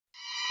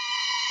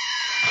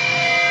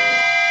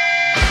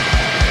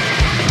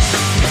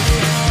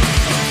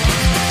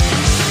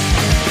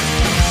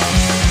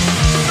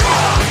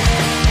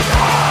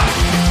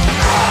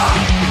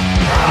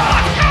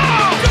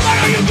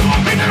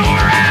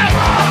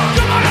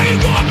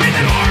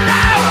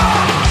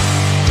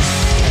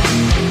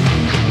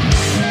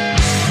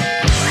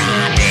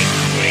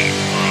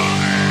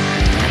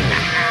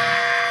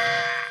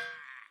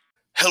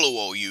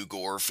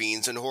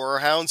Fiends and Horror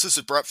Hounds. This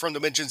is Brett from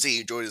Dimension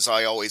Z, joined as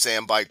I always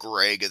am by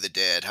Greg of the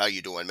Dead. How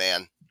you doing,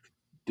 man?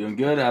 Doing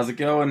good. How's it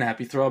going?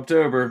 Happy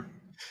Throbtober.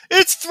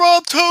 It's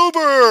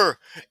Throbtober!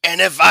 And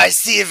if I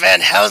see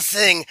Van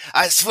Helsing,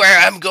 I swear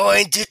I'm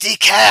going to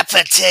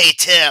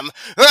decapitate him!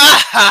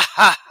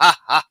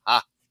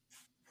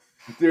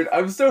 Dude,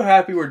 I'm so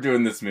happy we're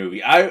doing this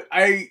movie.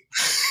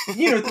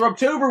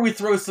 Throbtober, we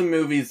throw some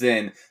movies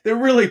in that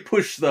really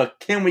push the,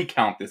 can we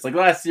count this? Like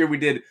last year we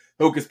did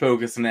Hocus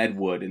Pocus and Ed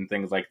Wood and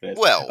things like this.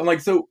 Well, I'm like,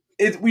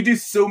 we do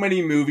so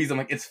many movies. I'm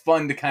like, it's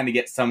fun to kind of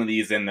get some of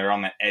these in there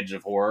on the edge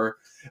of horror.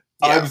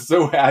 Yeah. I'm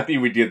so happy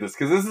we did this,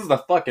 because this is a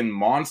fucking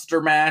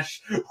monster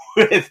mash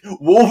with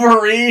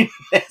Wolverine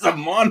as a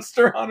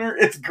monster hunter.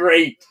 It's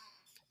great.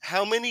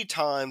 How many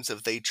times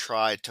have they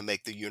tried to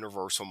make the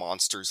Universal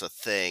Monsters a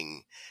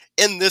thing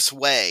in this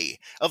way?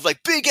 Of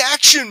like, big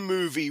action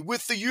movie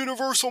with the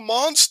Universal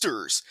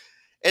Monsters!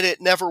 And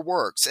it never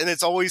works. And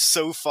it's always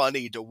so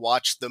funny to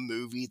watch the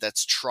movie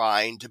that's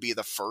trying to be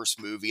the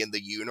first movie in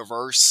the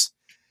universe.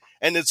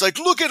 And it's like,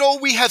 look at all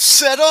we have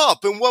set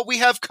up and what we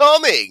have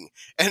coming!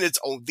 And it's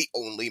the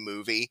only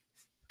movie.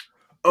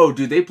 Oh,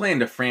 dude, they plan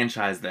to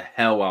franchise the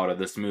hell out of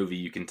this movie,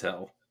 you can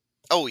tell.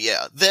 Oh,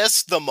 yeah.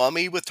 This, The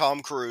Mummy with Tom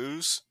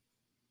Cruise.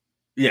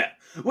 Yeah.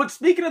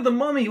 Speaking of The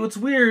Mummy, what's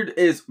weird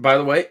is, by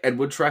the way, Ed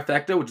Wood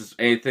Trifecta, which is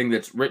anything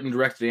that's written,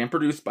 directed, and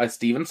produced by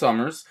Stephen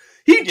Sommers.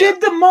 He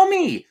did The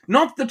Mummy!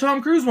 Not the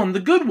Tom Cruise one, the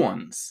good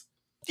ones.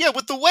 Yeah,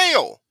 with the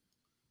whale.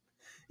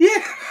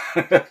 Yeah.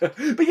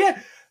 But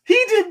yeah,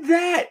 he did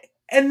that.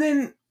 And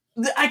then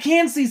I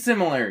can see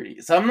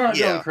similarities. I'm not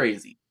going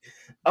crazy.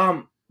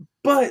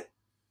 But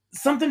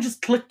something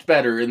just clicked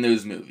better in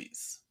those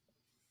movies.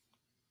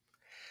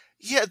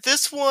 Yeah,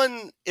 this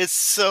one is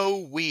so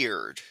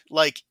weird.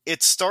 Like,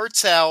 it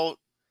starts out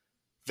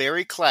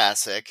very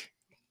classic,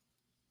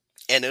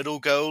 and it'll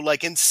go,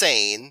 like,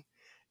 insane,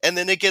 and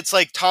then it gets,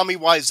 like, Tommy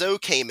Wiseau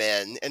came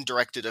in and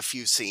directed a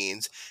few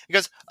scenes. He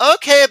goes,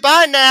 okay,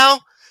 bye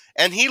now!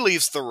 And he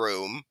leaves the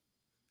room.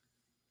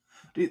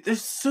 Dude,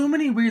 there's so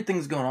many weird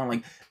things going on.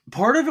 Like,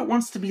 part of it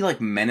wants to be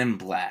like Men in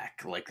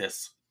Black, like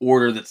this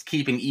order that's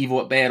keeping evil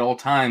at bay at all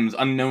times,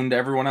 unknown to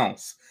everyone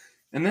else.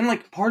 And then,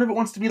 like, part of it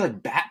wants to be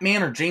like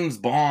Batman or James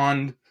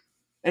Bond.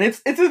 And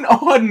it's an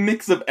odd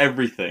mix of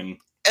everything.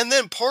 And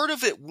then part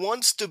of it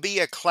wants to be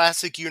a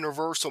classic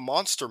Universal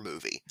monster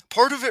movie.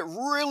 Part of it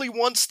really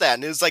wants that,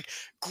 and is like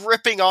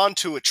gripping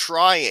onto it,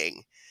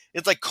 trying.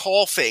 It's like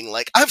coughing,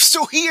 like, I'm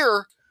still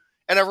here!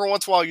 And every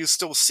once in a while you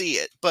still see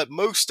it, but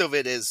most of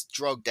it is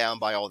drugged down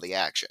by all the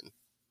action.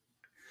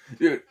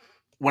 Dude,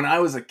 when I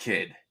was a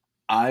kid,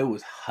 I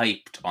was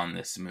hyped on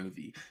this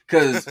movie,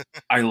 because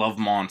I love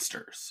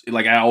monsters.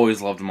 Like, I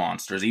always loved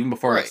monsters, even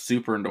before I got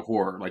super into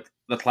horror. Like,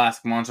 the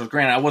classic monsters.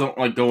 Granted, I wasn't,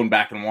 like, going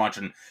back and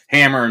watching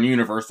Hammer and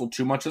Universal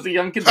too much as a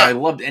young kid, but I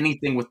loved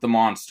anything with the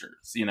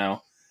monsters, you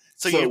know?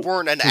 So you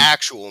weren't an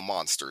actual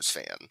Monsters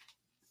fan?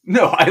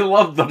 No, I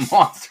loved the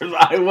monsters.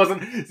 I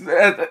wasn't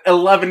at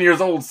 11 years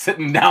old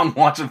sitting down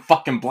watching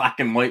fucking black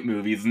and white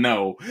movies,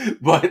 no.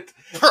 But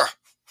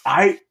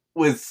I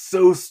was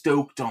so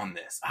stoked on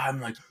this. I'm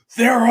like,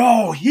 they're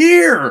all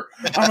here!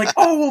 I'm like,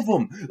 all of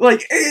them!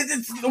 Like,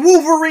 it's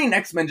Wolverine!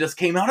 X-Men just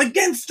came out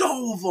against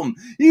all of them!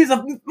 He's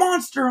a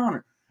monster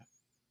hunter!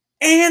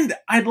 And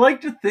I'd like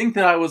to think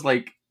that I was,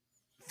 like,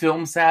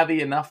 film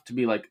savvy enough to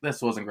be like,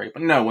 this wasn't great.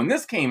 But no, when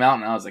this came out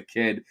and I was a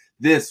kid,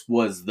 this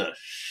was the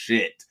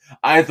shit.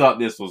 I thought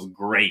this was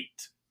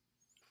great.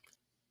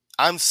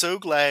 I'm so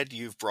glad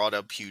you've brought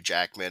up Hugh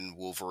Jackman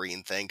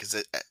Wolverine thing,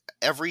 because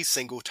every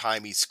single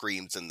time he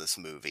screams in this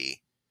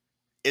movie,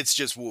 it's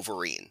just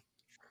Wolverine.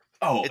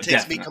 Oh, it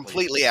takes me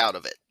completely out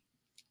of it.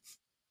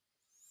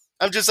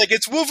 I'm just like,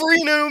 it's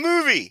Wolverine in a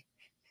movie!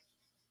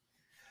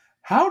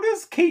 How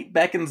does Kate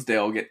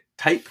Beckinsale get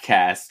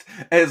typecast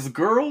as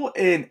girl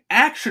in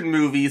action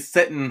movies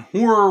set in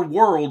horror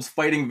worlds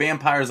fighting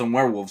vampires and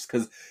werewolves?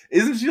 Because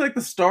isn't she like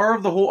the star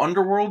of the whole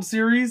Underworld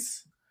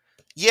series?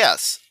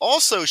 Yes.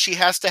 Also, she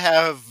has to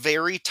have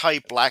very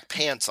tight black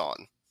pants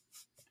on.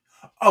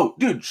 Oh,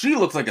 dude, she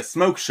looks like a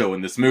smoke show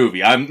in this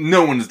movie.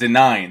 No one's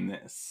denying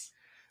this.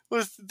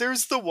 Well,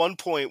 there's the one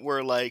point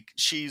where, like,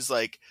 she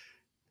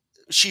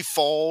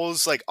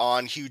falls, like,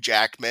 on Hugh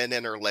Jackman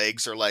and her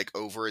legs are, like,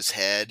 over his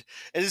head.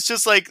 And it's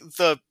just, like,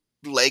 the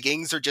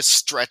leggings are just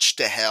stretched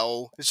to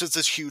hell. It's just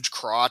this huge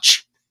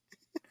crotch.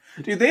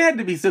 Dude, they had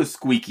to be so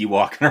squeaky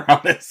walking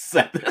around this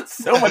set. There's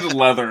so much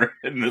leather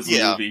in this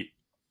movie.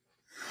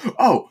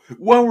 Oh,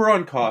 while we're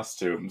on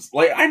costumes,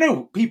 like, I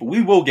know people,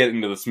 we will get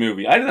into this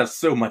movie. I just have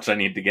so much I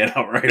need to get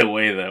out right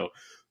away, though.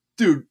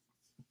 Dude,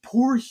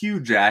 poor Hugh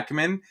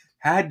Jackman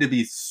had to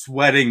be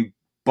sweating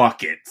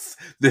buckets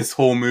this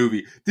whole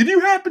movie. Did you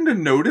happen to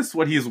notice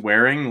what he's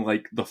wearing,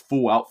 like, the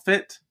full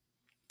outfit?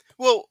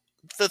 Well,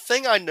 the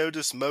thing I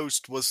noticed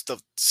most was the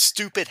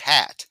stupid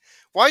hat.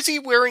 Why is he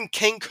wearing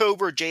King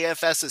Cobra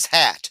JFS's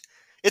hat?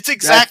 It's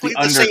exactly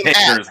the same hat.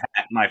 Undertaker's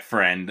hat, my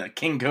friend.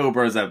 King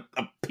Cobra's a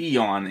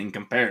peon in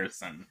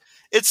comparison.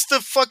 It's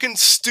the fucking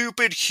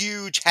stupid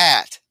huge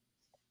hat.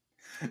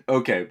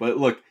 Okay, but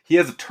look, he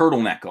has a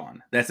turtleneck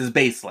on. That's his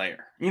base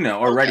layer. Okay.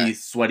 Already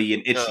sweaty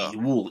and itchy, Ugh,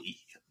 woolly.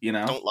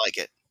 don't like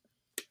it.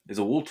 There's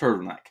a wool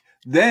turtleneck.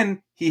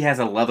 Then he has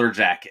a leather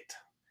jacket.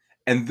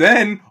 And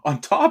then, on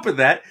top of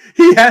that,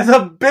 he has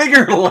a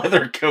bigger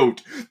leather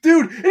coat.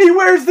 Dude, and he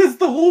wears this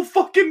the whole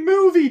fucking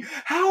movie.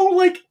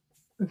 How,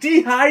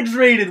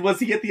 dehydrated was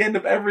he at the end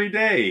of every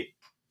day?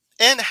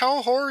 And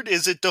how hard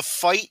is it to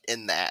fight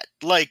in that?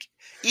 Like,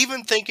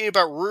 even thinking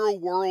about real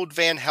world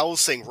Van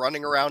Helsing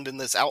running around in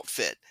this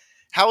outfit,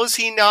 how is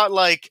he not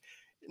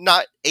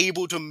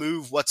able to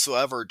move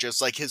whatsoever,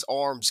 just like his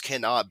arms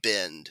cannot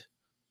bend?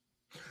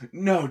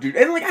 No, dude.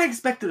 And, I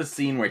expected a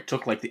scene where he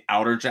took, the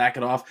outer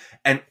jacket off,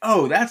 and,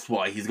 oh, that's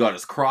why he's got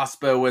his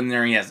crossbow in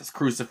there, he has his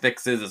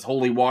crucifixes, his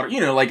holy water,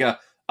 like a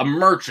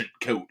merchant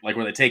coat,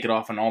 where they take it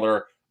off and all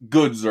their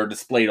goods are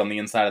displayed on the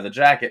inside of the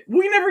jacket.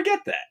 We never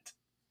get that.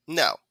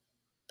 No.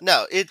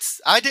 No,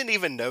 I didn't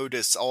even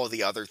notice all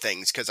the other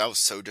things because I was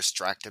so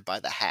distracted by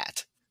the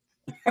hat.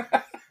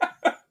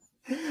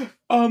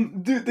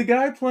 Dude, the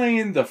guy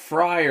playing the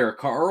friar,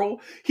 Carl,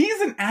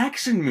 he's an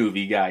action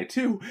movie guy,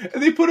 too.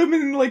 And they put him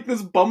in,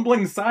 this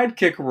bumbling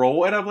sidekick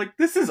role, and I'm like,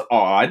 this is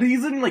odd.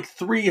 He's in,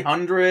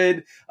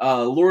 300,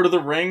 Lord of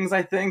the Rings,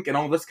 I think, and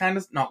all this kind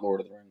of... Not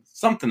Lord of the Rings.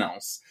 Something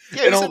else.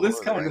 Yeah, and all this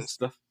kind of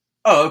stuff.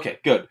 Oh, okay,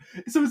 good.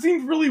 So it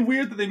seems really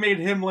weird that they made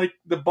him,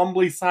 the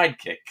bumbly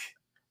sidekick.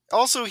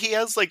 Also, he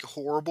has,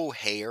 horrible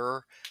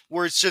hair,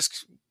 where it's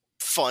just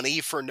funny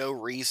for no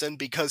reason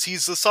because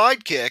he's the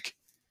sidekick.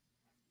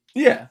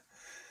 Yeah.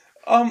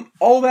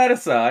 All that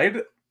aside,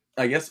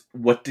 I guess,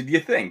 what did you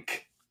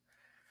think?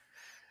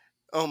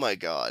 Oh my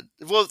god.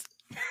 Well,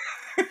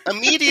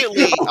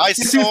 immediately I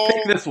saw... Whose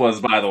pick this was,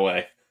 by the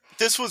way?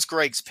 This was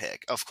Greg's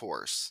pick, of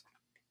course.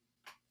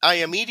 I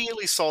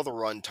immediately saw the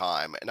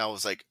runtime, and I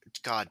was like,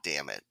 God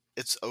damn it.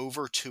 It's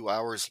over 2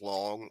 hours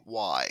long.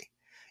 Why?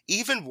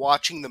 Even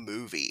watching the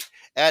movie,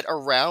 at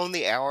around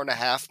the hour and a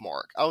half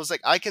mark, I was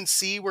like, I can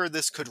see where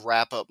this could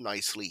wrap up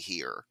nicely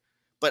here.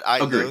 But I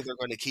know they're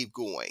going to keep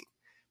going.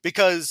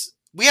 Because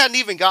we hadn't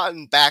even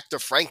gotten back to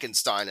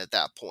Frankenstein at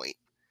that point.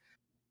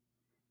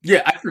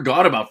 Yeah, I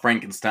forgot about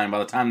Frankenstein by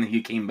the time that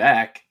he came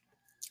back.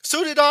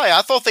 So did I.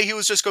 I thought that he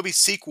was just going to be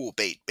sequel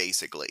bait,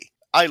 basically.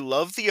 I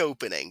love the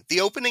opening.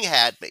 The opening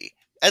had me.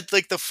 At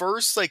the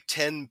first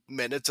 10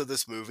 minutes of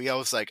this movie, I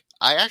was like,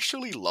 I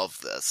actually love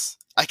this.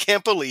 I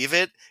can't believe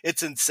it.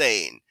 It's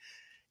insane.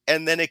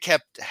 And then it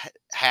kept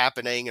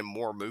happening, and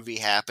more movie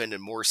happened,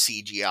 and more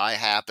CGI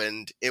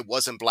happened. It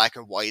wasn't black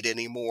and white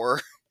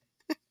anymore.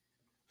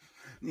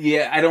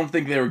 Yeah, I don't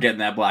think they were getting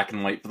that black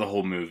and white for the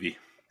whole movie.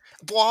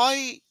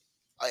 Why?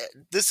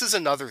 This is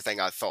another thing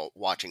I thought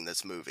watching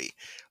this movie.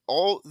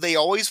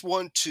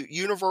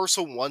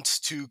 Universal wants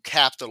to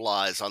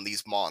capitalize on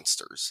these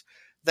monsters.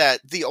 That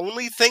the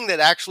only thing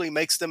that actually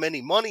makes them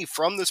any money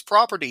from this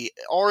property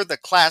are the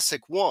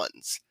classic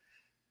ones.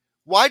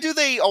 Why do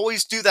they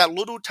always do that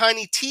little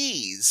tiny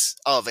tease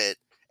of it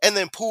and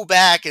then pull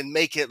back and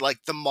make it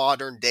the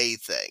modern day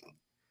thing?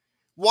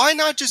 Why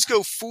not just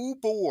go full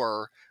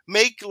bore,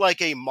 make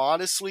a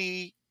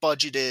modestly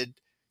budgeted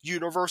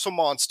Universal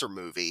monster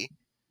movie,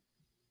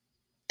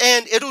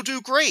 and it'll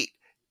do great.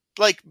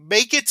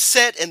 Make it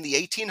set in the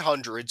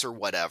 1800s or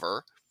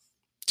whatever.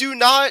 Do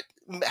not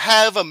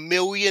have 1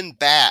 million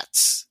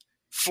bats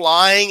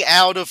flying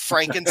out of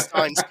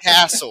Frankenstein's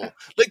castle.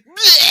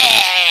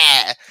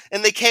 Bleh!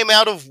 And they came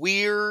out of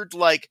weird,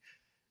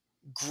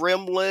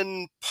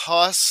 gremlin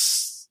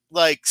pus,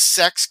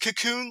 sex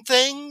cocoon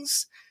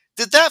things.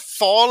 Did that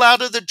fall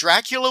out of the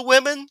Dracula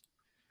women?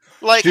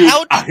 Dude,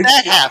 how did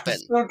that happen? I'm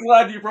so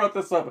glad you brought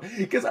this up,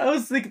 because I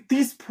was thinking,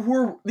 these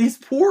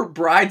poor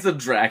brides of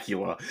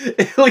Dracula.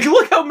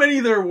 Look how many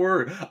there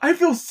were. I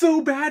feel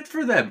so bad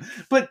for them.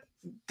 But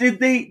do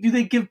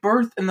they give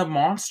birth in the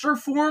monster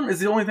form? Is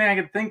the only thing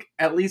I could think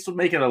at least would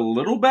make it a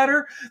little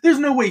better. There's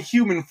no way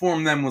human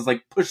form them was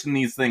pushing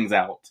these things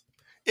out.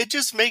 It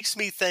just makes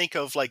me think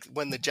of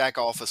when the Jack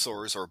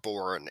Officers are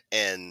born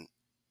in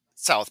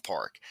South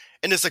Park,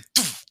 and it's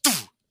doof,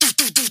 doof, doof,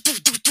 doof, doof,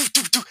 doof, doof,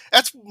 doof, doof.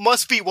 That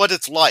must be what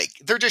it's like.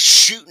 They're just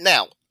shooting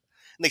out,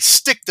 and they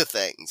stick to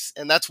things,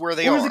 and that's where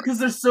they are. Or is it because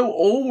they're so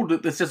old?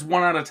 It's just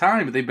one at a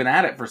time, but they've been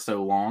at it for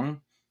so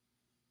long.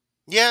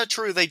 Yeah,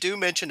 true. They do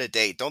mention a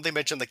date. Don't they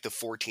mention the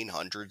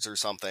 1400s or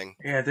something?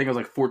 Yeah, I think it was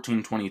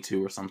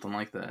 1422 or something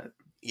like that.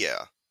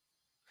 Yeah.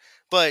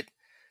 But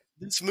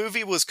this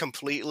movie was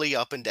completely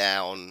up and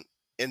down,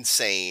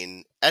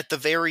 insane. At the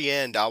very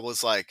end, I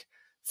was like,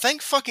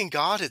 thank fucking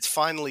God it's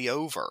finally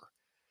over.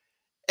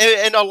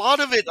 And a lot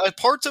of it,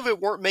 parts of it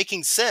weren't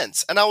making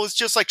sense. And I was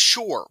just like,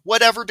 sure,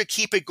 whatever to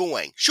keep it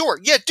going. Sure,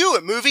 yeah, do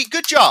it, movie.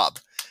 Good job.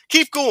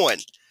 Keep going.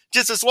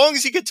 Just as long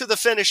as you get to the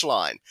finish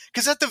line.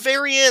 Because at the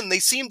very end, they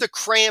seem to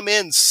cram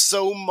in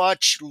so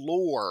much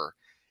lore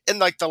in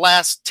the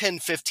last 10,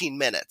 15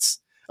 minutes.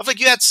 Of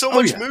you had so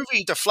much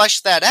movie to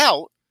flesh that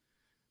out,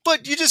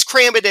 but you just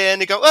cram it in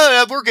and go,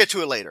 oh, we'll get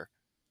to it later.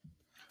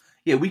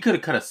 Yeah, we could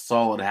have cut a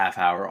solid half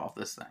hour off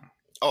this thing.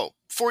 Oh,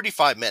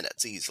 45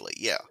 minutes easily,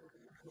 yeah.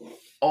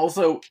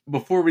 Also,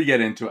 before we get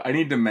into it, I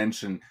need to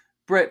mention,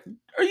 Brett,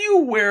 are you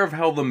aware of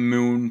how the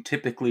moon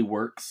typically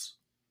works?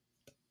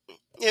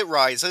 It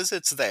rises,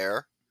 it's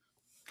there.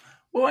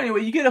 Well,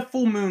 anyway, you get a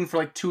full moon for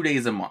like 2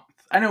 days a month.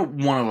 I know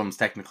one of them's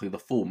technically the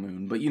full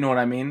moon, but you know what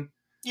I mean?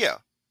 Yeah.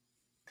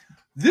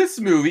 This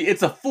movie,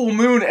 it's a full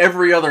moon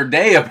every other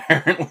day,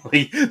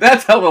 apparently.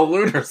 That's how the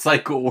lunar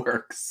cycle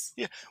works.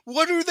 Yeah.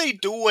 What are they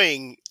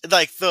doing,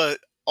 like,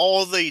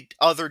 all the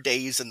other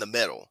days in the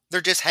middle? They're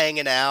just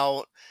hanging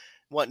out,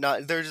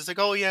 whatnot. They're just like,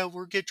 oh yeah,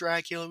 we'll get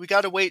Dracula. We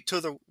gotta wait till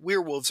the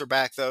werewolves are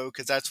back, though,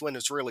 because that's when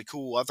it's really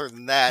cool. Other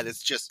than that,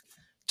 it's just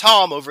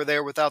Tom over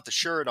there without the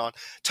shirt on.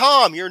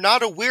 Tom, you're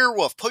not a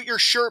werewolf. Put your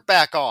shirt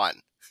back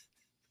on.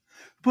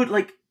 But,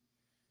 like,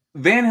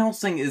 Van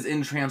Helsing is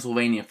in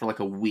Transylvania for like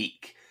a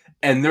week,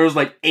 and there's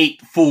like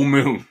 8 full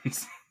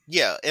moons.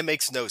 Yeah, it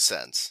makes no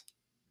sense.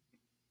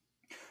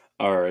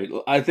 Alright,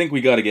 I think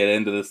we gotta get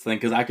into this thing,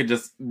 because I could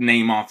just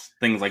name off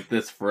things like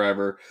this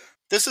forever.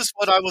 This is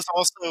what I was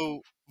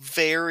also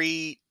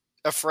very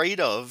afraid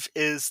of,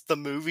 is the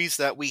movies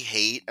that we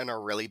hate and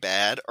are really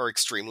bad are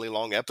extremely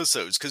long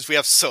episodes, because we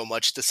have so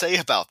much to say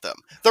about them.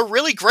 They're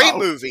really great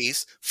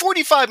movies,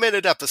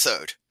 45-minute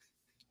episode.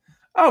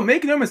 Oh,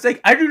 make no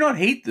mistake, I do not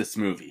hate this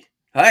movie.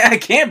 I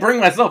can't bring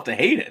myself to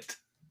hate it.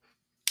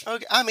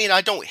 Okay, I mean,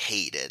 I don't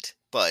hate it,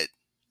 but...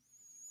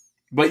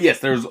 But yes,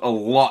 there's a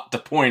lot to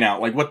point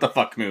out, like, what the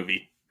fuck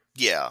movie?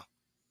 Yeah.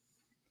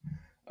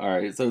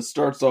 Alright, so it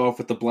starts off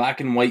with the black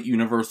and white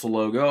Universal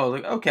logo. I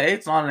was like, okay,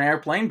 it's not an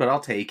airplane, but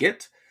I'll take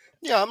it.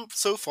 Yeah,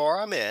 so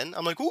far I'm in.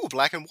 I'm like, ooh,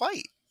 black and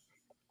white.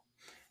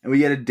 And we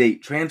get a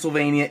date,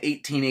 Transylvania,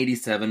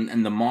 1887,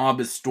 and the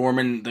mob is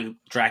storming the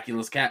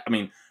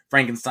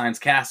Frankenstein's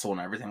castle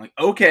and everything. Like,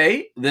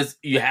 okay,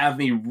 you have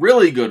me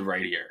really good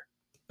right here.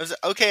 I was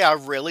like, okay, I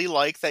really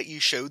like that you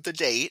showed the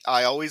date.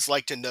 I always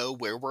like to know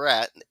where we're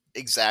at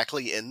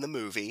exactly in the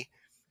movie.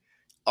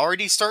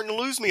 Already starting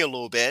to lose me a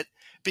little bit,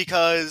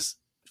 because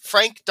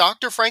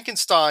Dr.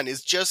 Frankenstein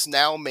is just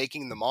now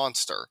making the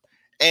monster,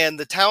 and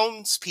the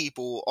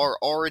townspeople are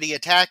already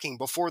attacking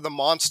before the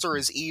monster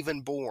is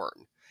even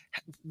born.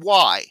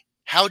 Why?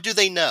 How do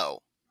they know?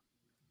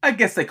 I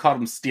guess they caught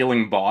him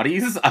stealing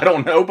bodies. I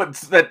don't know, but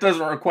that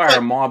doesn't require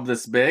a mob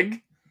this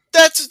big.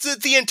 That's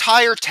the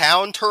entire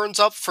town turns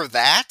up for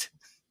that?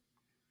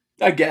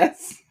 I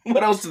guess.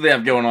 What else do they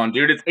have going on,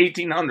 dude? It's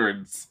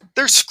 1800s.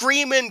 They're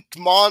screaming,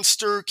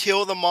 monster,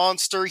 kill the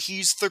monster,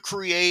 he's the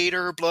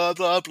creator, blah,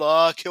 blah,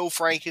 blah, kill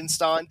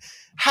Frankenstein.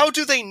 How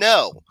do they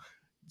know?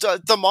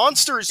 The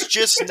monster is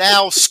just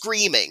now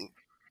screaming.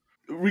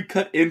 We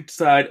cut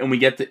inside and we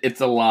get to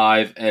It's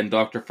Alive, and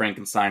Dr.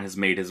 Frankenstein has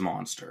made his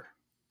monster.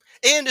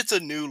 And it's a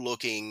new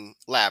looking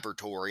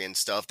laboratory and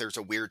stuff. There's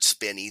a weird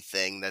spinny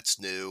thing that's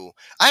new.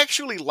 I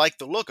actually like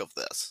the look of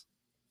this.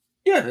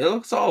 Yeah, it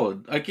looks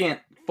solid. I can't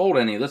fault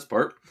any of this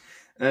part.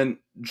 And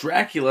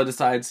Dracula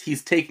decides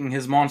he's taking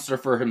his monster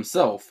for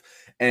himself.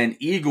 And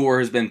Igor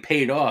has been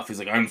paid off. He's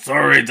like, I'm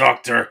sorry,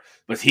 doctor,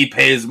 but he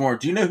pays more.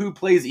 Do you know who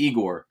plays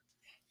Igor?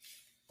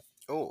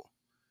 Oh.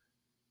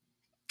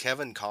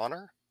 Kevin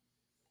Connor?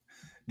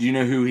 Do you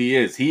know who he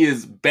is? He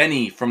is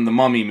Benny from the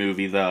Mummy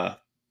movie, the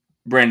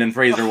Brandon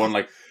Fraser one.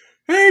 Like,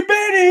 hey,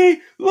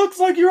 Benny, looks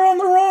like you're on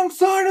the wrong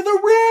side of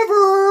the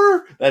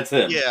river. That's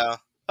him. Yeah,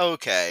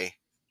 okay.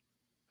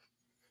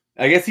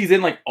 I guess he's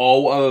in, like,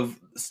 all of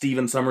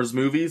Stephen Sommers'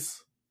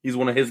 movies. He's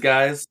one of his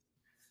guys.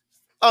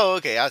 Oh,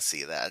 okay, I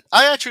see that.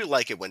 I actually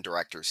like it when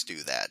directors do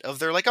that.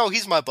 They're like, oh,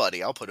 he's my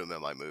buddy, I'll put him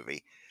in my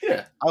movie.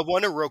 Yeah. I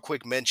want to real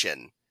quick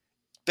mention,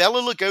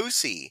 Bela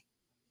Lugosi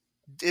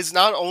is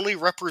not only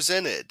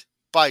represented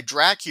by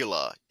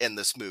Dracula in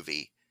this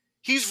movie,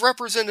 he's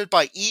represented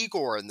by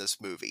Igor in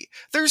this movie.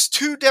 There's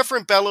 2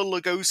 different Bela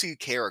Lugosi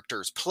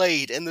characters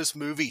played in this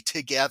movie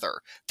together.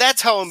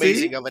 That's how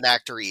amazing of an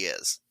actor he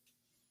is.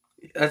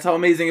 That's how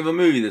amazing of a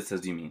movie this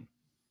is, you mean?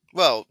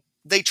 Well,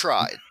 they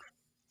tried.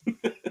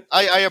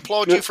 I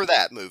applaud you for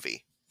that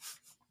movie.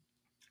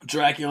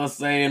 Dracula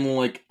saying,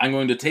 like, I'm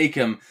going to take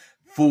him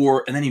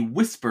for... And then he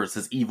whispers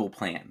his evil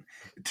plan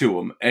to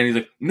him. And he's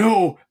like,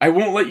 no, I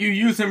won't let you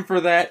use him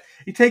for that.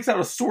 He takes out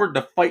a sword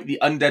to fight the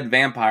undead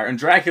vampire, and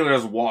Dracula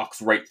just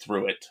walks right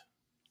through it.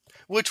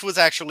 Which was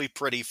actually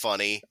pretty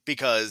funny,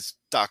 because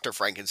Dr.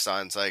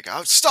 Frankenstein's like,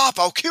 oh, stop,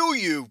 I'll kill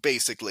you,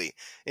 basically.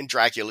 And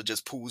Dracula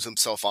just pulls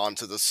himself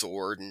onto the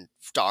sword, and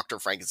Dr.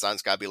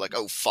 Frankenstein's gotta be like,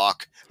 oh,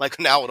 fuck. Like,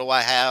 now what do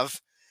I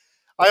have?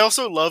 I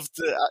also love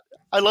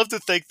to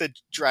think that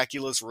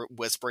Dracula's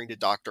whispering to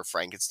Dr.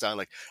 Frankenstein,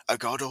 like, I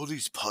got all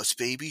these pus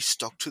babies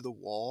stuck to the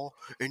wall,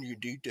 and you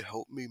need to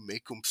help me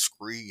make them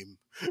scream.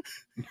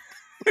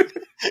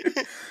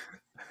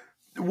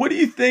 What do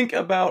you think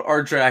about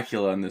our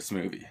Dracula in this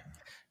movie?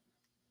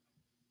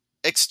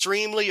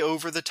 Extremely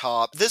over the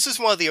top. This is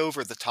one of the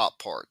over the top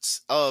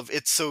parts of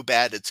It's So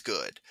Bad It's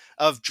Good.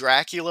 Of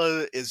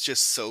Dracula is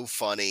just so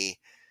funny.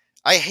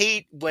 I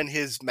hate when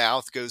his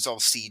mouth goes all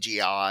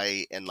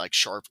CGI and like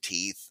sharp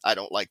teeth. I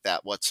don't like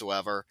that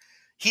whatsoever.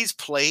 He's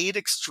played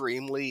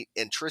extremely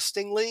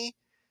interestingly.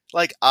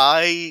 Like,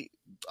 I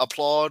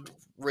applaud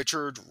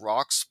Richard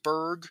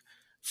Roxburgh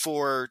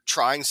for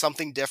trying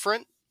something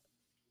different.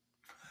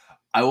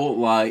 I won't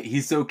lie,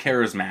 he's so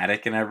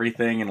charismatic and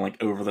everything, and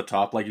like over the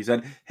top, like you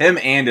said. Him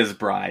and his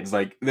brides,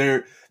 like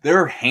they're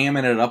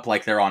hamming it up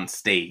like they're on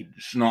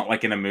stage, not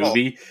like in a Oh,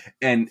 movie.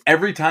 And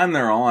every time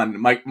they're on,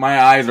 my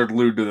eyes are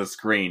glued to the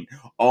screen.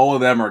 All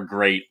of them are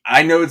great.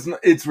 I know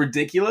it's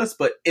ridiculous,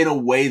 but in a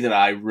way that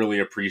I really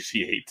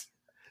appreciate.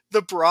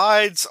 the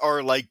brides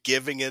are like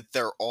giving it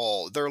their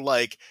all. They're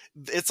like,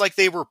 it's like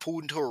they were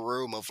pulled into a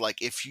room of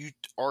like, if you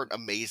aren't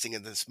amazing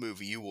in this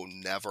movie, you will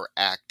never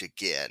act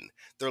again.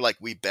 They're like,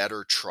 we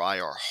better try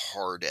our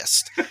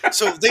hardest.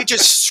 So they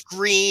just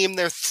scream.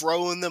 They're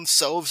throwing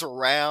themselves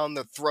around.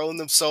 They're throwing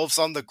themselves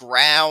on the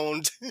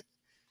ground.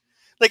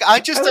 Like, I I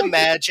just like it.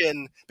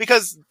 imagine,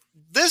 because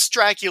this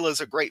Dracula is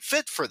a great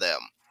fit for them.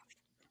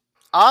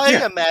 I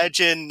Yeah,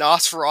 imagine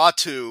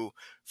Nosferatu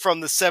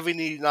from the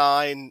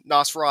 79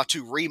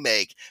 Nosferatu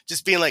remake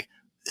just being like,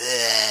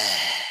 "Ugh,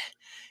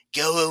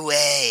 go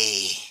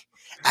away.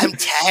 I'm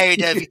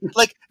tired of you."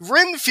 Like,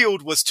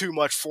 Renfield was too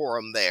much for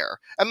him there.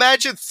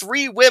 Imagine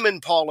three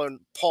women pawing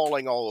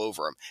all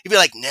over him. He'd be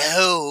like,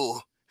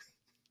 no.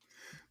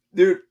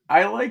 dude,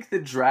 I like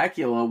that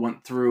Dracula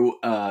went through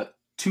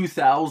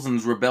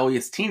 2000s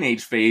rebellious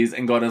teenage phase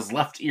and got his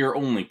left ear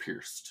only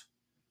pierced.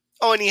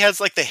 Oh, and he has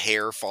like the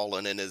hair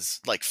falling in his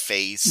like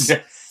face.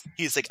 Yes.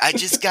 He's like, I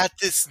just got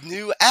this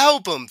new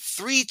album,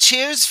 3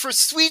 Cheers for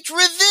Sweet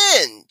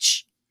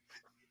Revenge.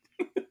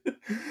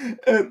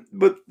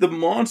 But the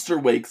monster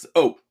wakes.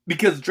 Oh,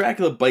 because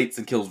Dracula bites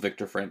and kills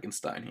Victor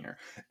Frankenstein here,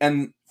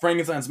 and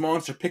Frankenstein's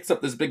monster picks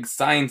up this big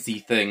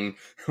sciencey thing,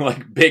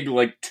 like big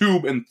like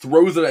tube, and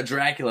throws it at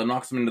Dracula,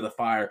 knocks him into the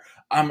fire.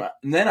 I'm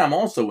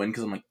also in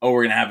because I'm like, oh,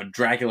 we're gonna have a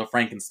Dracula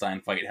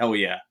Frankenstein fight. Hell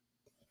yeah!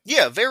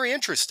 Yeah, very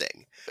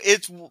interesting.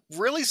 It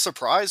really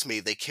surprised me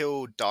they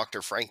killed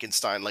Dr.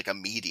 Frankenstein like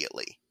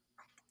immediately.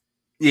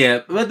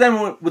 Yeah, but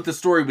then with the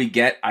story we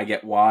get, I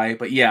get why.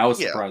 But yeah, I was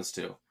Yeah. surprised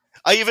too.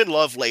 I even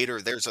love later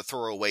there's a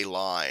throwaway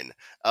line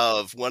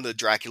of one of the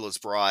Dracula's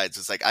brides.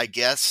 It's like, I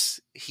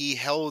guess he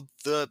held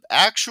the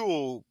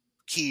actual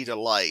key to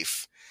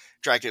life.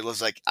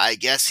 Dracula's like, I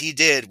guess he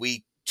did.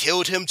 We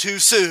killed him too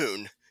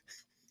soon.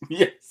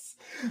 Yes,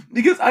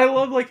 because I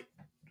love like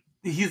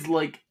he's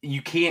like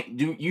you can't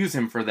use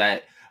him for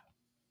that.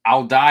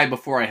 I'll die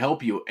before I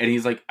help you. And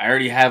he's like, I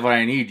already have what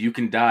I need. You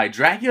can die.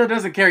 Dracula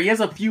doesn't care. He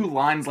has a few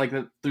lines like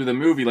that through the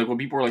movie. Like when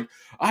people are like,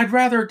 I'd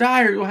rather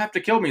die or you'll have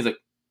to kill me. He's like,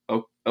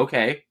 oh,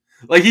 okay.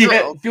 Like he Sure,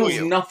 I'll kill feels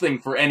you. nothing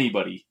for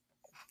anybody.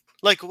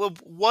 Like, well,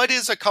 what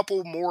is a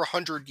couple more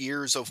 100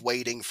 years of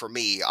waiting for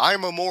me?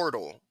 I'm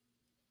immortal.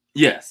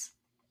 Yes.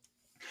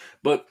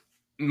 But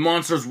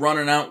monster's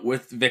running out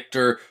with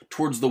Victor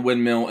towards the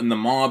windmill and the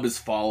mob is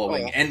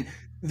following. Oh. And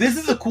this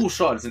is a cool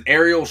shot. It's an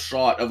aerial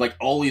shot of like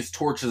all these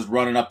torches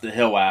running up the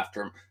hill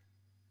after him.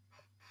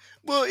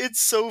 Well, it's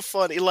so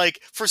funny.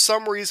 Like, for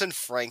some reason,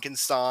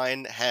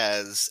 Frankenstein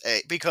has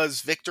a.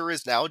 Because Victor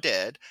is now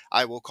dead,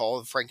 I will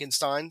call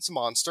Frankenstein's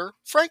monster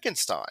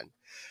Frankenstein.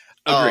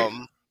 Agreed.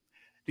 Um,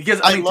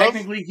 Because, I I mean, love.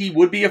 technically, he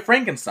would be a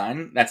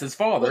Frankenstein. That's his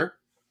Well, father.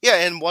 yeah,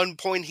 and one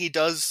point he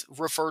does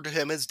refer to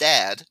him as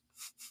Dad,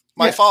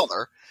 my Yes.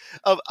 father.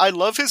 I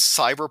love his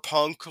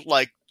cyberpunk,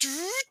 like,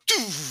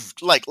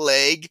 like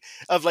leg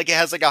of like it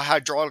has like a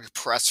hydraulic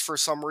press for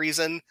some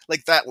reason.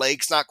 Like, that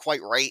leg's not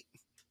quite right.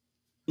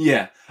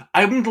 Yeah.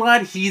 I'm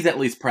glad he's at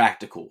least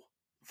practical.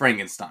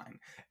 Frankenstein.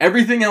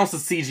 Everything else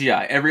is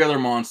CGI. Every other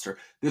monster.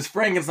 This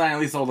Frankenstein, at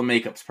least all the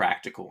makeup's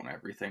practical and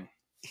everything.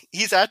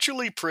 He's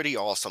actually pretty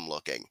awesome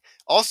looking.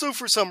 Also,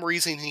 for some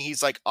reason,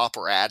 he's like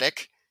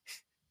operatic.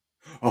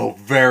 Oh,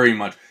 very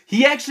much.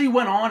 He actually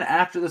went on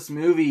after this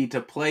movie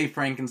to play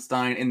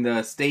Frankenstein in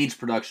the stage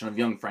production of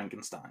Young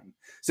Frankenstein.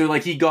 So,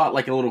 like, he got,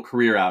 like, a little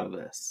career out of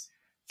this.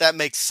 That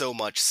makes so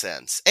much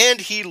sense.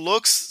 And he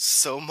looks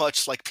so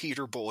much like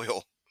Peter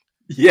Boyle.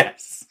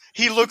 Yes.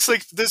 He looks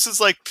like this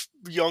is like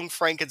young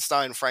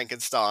Frankenstein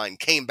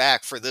came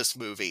back for this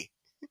movie.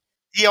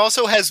 He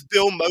also has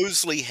Bill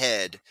Moseley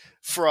head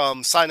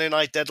from Silent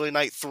Night, Deadly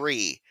Night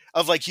 3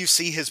 of like you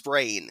see his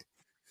brain.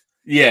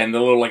 Yeah, and the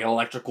little, like,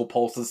 electrical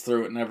pulses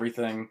through it and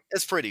everything.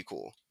 It's pretty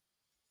cool.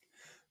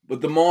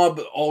 But the mob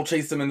all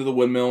chase him into the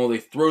windmill. They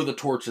throw the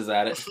torches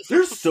at it.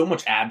 There's so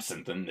much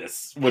absinthe in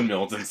this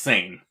windmill. It's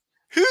insane.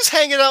 Who's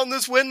hanging out in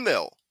this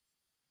windmill?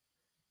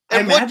 I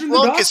And what imagine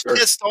the drunk is doctor.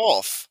 pissed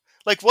off?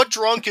 Like, what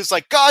drunk is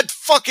like, God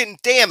fucking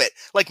damn it.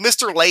 Like,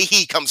 Mr.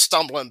 Leahy comes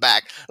stumbling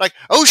back. Like,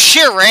 oh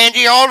shit,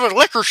 Randy, all the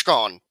liquor's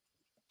gone.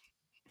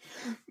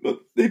 But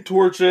they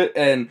torch it,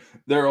 and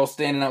they're all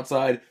standing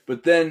outside.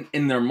 But then,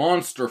 in their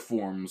monster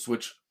forms,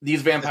 which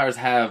these vampires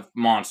have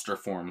monster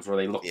forms where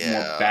they look more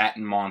Yeah. bat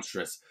and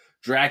monstrous,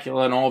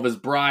 Dracula and all of his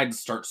brides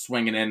start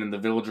swinging in, and the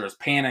villagers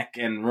panic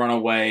and run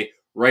away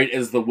right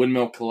as the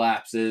windmill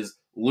collapses,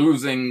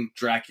 losing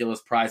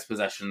Dracula's prized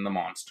possession, the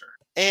monster.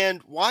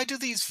 And why do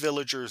these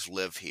villagers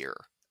live here?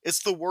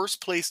 It's the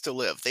worst place to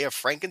live. They have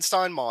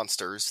Frankenstein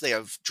monsters, they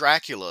have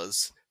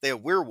Draculas, they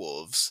have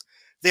werewolves,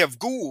 they have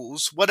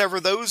ghouls, whatever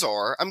those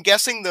are. I'm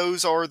guessing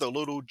those are the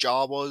little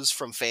Jawas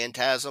from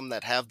Phantasm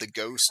that have the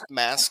ghost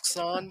masks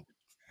on.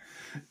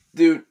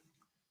 Dude,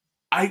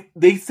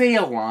 They say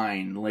a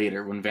line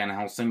later when Van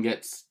Helsing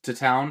gets to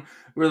town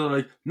where they're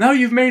like, now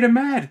you've made him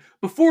mad.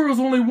 Before it was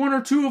only one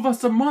or two of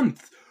us a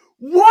month.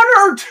 One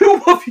or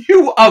two of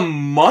you a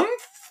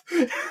month?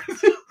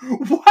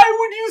 Why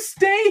would you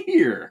stay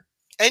here?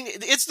 And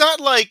it's not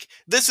like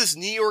this is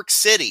New York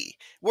City,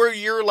 where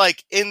you're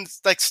like,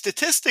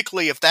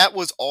 statistically, if that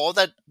was all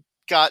that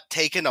got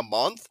taken a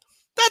month,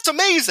 that's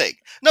amazing.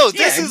 No,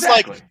 this is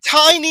like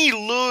tiny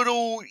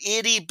little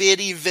itty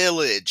bitty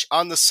village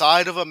on the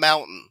side of a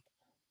mountain.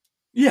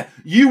 Yeah,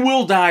 you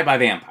will die by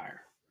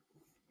vampire.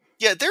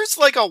 Yeah, there's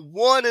like a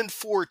 1 in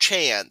 4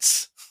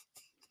 chance.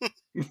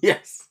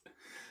 Yes.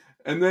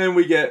 And then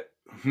we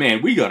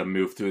gotta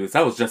move through this.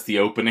 That was just the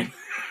opening.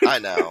 I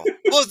know.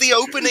 Well, the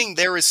opening,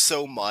 there is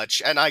so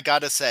much, and I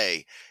gotta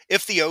say,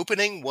 if the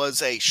opening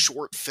was a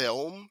short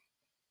film,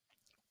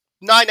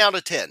 9 out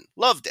of 10.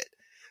 Loved it.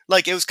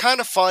 Like, it was kind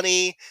of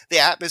funny. The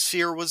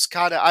atmosphere was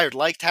I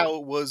liked how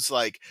it was,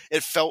 like,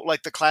 it felt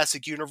like the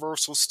classic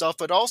Universal stuff,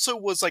 but also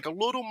was, like, a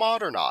little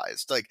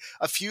modernized. Like,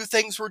 a few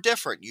things were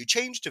different. You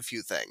changed a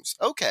few things.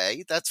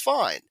 Okay, that's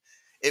fine.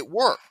 It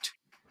worked.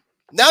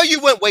 Now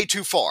you went way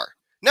too far.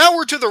 Now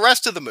we're to the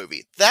rest of the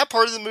movie. That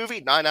part of the movie,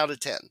 9 out of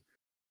 10.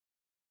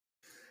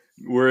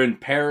 We're in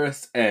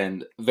Paris,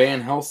 and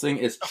Van Helsing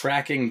is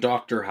tracking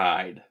Dr.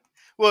 Hyde.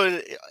 Well,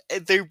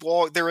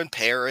 they're in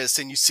Paris,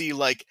 and you see,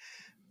 like,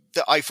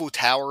 the Eiffel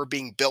Tower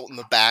being built in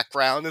the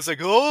background. It's like,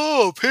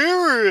 oh,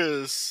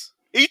 Paris!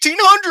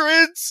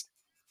 1800s!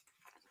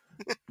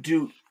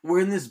 Dude, we're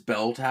in this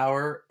bell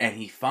tower, and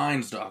he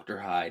finds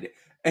Dr. Hyde,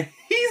 and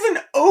he's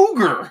an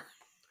ogre!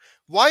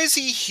 Why is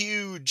he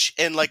huge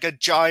and like a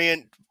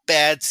giant,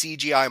 bad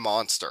CGI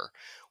monster?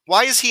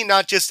 Why is he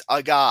not just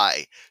a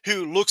guy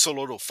who looks a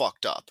little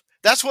fucked up?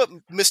 That's what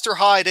Mr.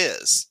 Hyde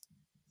is.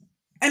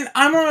 And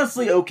I'm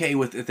honestly okay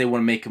with if they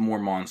want to make him more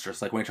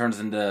monstrous. Like, when he turns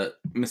into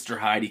Mr.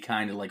 Hyde, he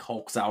kind of, like,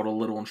 hulks out a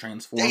little and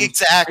transforms.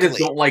 Exactly. I just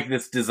don't like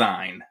this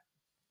design.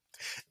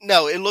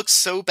 No, it looks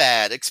so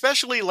bad.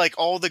 Especially, like,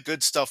 all the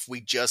good stuff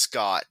we just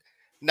got.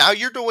 Now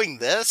you're doing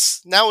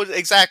this? Now,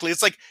 exactly.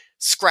 It's like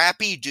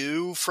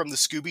Scrappy-Doo from the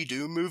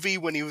Scooby-Doo movie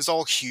when he was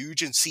all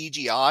huge in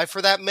CGI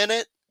for that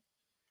minute.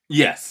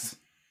 Yes.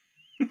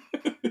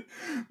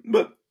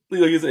 But,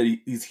 like I said,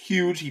 he's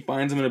huge. He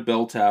finds him in a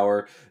bell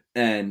tower,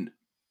 and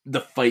the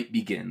fight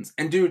begins.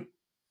 And dude,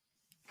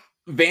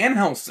 Van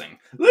Helsing,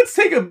 let's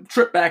take a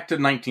trip back to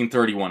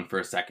 1931 for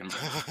a second.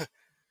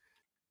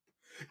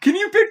 Can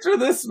you picture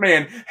this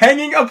man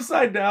hanging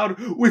upside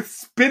down with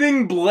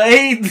spinning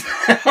blades,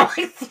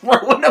 like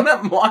throwing them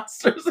at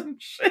monsters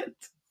and shit?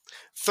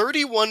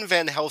 31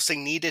 Van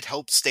Helsing needed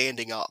help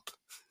standing up.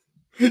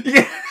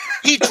 Yeah.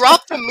 He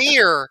dropped the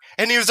mirror,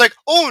 and he was like,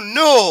 oh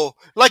no,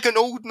 like an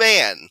old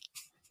man.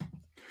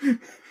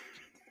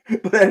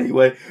 But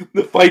anyway,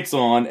 the fight's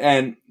on,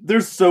 and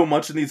there's so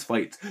much in these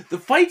fights. The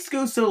fights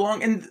go so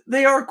long, and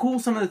they are cool,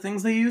 some of the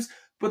things they use,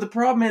 but the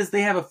problem is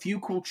they have a few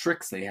cool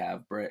tricks they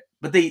have, Britt.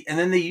 And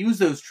then they use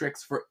those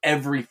tricks for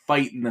every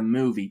fight in the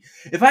movie.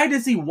 If I had to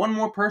see one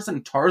more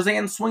person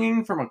Tarzan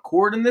swinging from a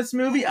cord in this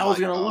movie, I was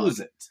going to lose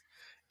it.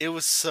 It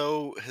was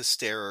so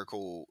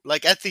hysterical.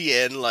 Like, at the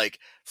end, like,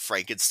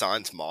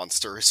 Frankenstein's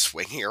monster is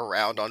swinging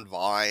around on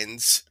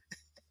vines.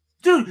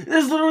 Dude,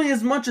 there's literally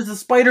as much as a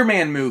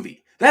Spider-Man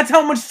movie. That's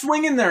how much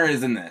swinging there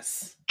is in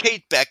this.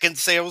 Kate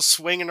Beckinsale's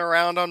swinging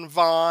around on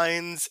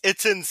vines.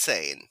 It's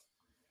insane.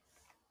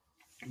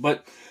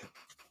 But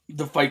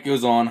the fight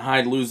goes on.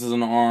 Hyde loses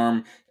an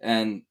arm,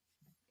 and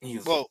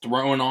he's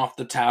thrown off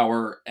the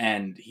tower,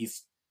 and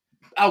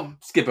I'll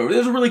skip over.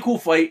 There's a really cool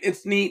fight.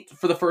 It's neat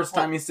for the first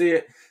time you see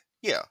it.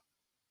 Yeah.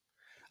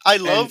 I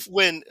love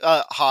when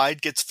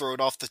Hyde gets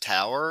thrown off the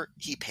tower,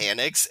 he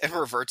panics and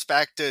reverts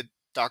back to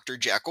Dr.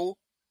 Jekyll.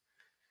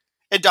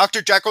 And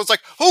Dr. Jekyll's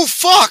like, oh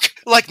fuck!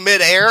 Like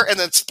midair, and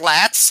then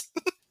splats.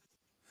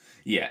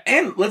 Yeah,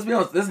 and let's be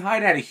honest, this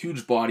Hyde had a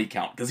huge body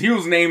count, because he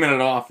was naming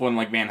it off when,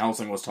 like, Van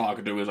Helsing was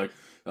talking to him. He was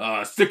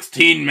like,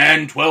 16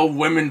 men, 12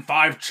 women,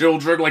 5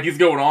 children. Like, he's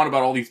going on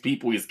about all these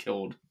people he's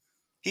killed.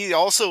 He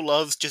also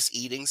loves just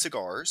eating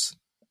cigars.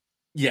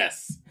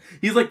 Yes.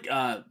 He's like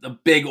a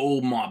big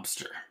old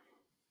mobster.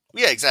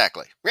 Yeah,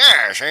 exactly.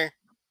 Yeah, sure.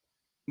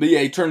 But yeah,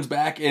 he turns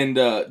back, and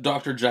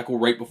Dr. Jekyll,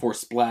 right before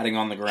splatting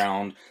on the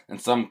ground, and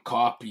some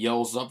cop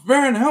yells up,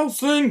 Van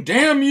Helsing,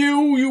 damn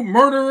you, you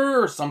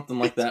murderer, or something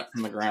like that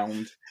from the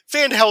ground.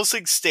 Van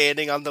Helsing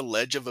standing on the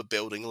ledge of a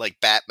building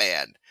like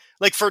Batman.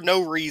 Like, for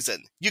no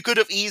reason. You could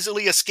have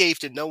easily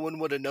escaped and no one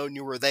would have known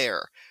you were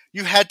there.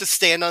 You had to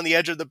stand on the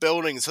edge of the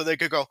building so they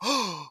could go,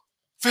 oh,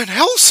 Van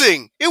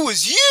Helsing, it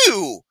was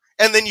you!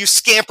 And then you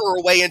scamper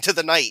away into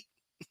the night.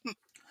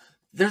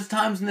 There's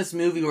times in this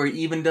movie where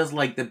he even does,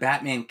 like, the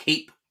Batman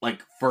cape,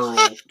 like,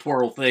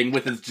 twirl thing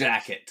with his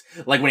jacket.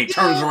 Like, when he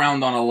turns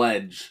around on a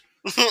ledge.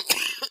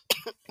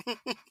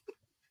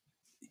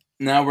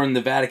 Now we're in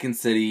the Vatican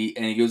City,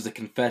 and he goes to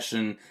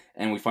confession,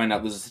 and we find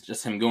out this is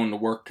just him going to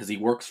work because he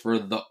works for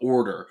the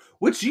Order,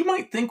 which you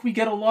might think we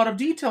get a lot of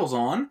details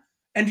on,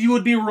 and you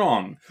would be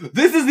wrong.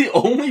 This is the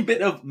only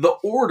bit of the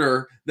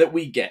Order that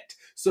we get.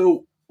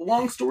 So,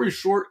 long story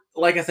short,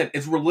 like I said,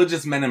 it's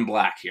religious men in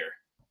black here.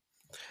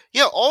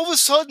 Yeah, all of a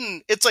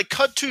sudden, it's like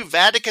cut to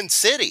Vatican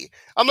City.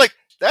 I'm like,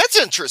 that's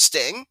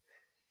interesting.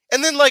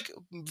 And then, like,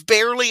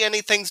 barely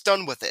anything's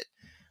done with it.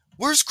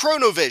 Where's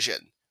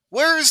Chronovision?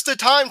 Where's the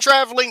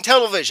time-traveling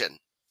television?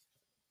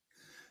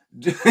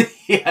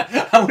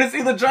 Yeah, I want to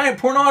see the giant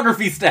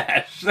pornography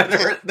stash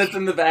that's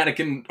in the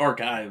Vatican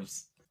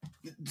archives.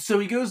 So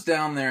he goes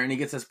down there and he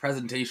gets his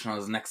presentation on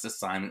his next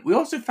assignment. We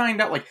also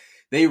find out, like,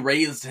 they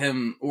raised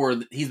him,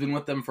 or he's been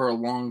with them for a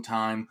long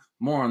time.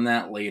 More on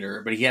that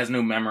later, but he has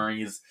no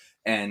memories.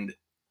 And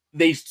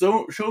they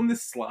show him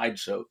this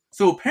slideshow.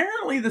 So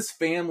apparently this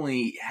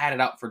family had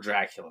it out for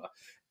Dracula.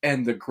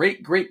 And the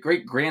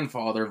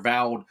great-great-great-grandfather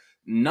vowed,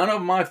 none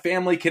of my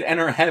family could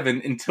enter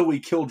heaven until we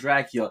kill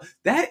Dracula.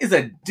 That is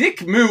a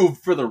dick move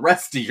for the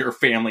rest of your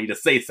family to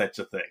say such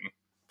a thing.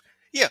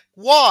 Yeah,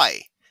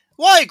 why?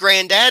 Why,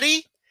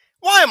 Granddaddy?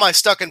 Why am I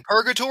stuck in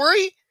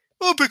purgatory?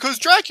 Oh, because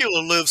Dracula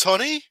lives,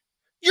 honey.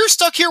 You're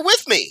stuck here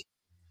with me.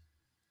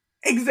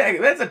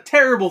 Exactly. That's a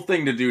terrible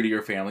thing to do to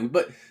your family.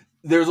 But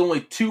there's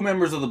only 2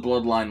 members of the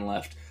bloodline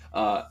left.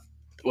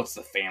 What's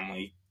the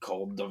family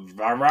called? The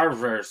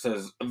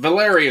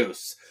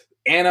Valerius.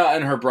 Anna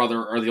and her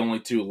brother are the only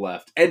 2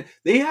 left. And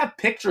they have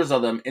pictures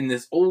of them in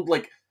this old,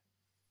 like,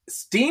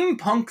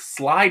 steampunk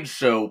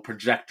slideshow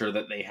projector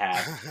that they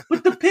have.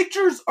 But the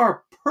pictures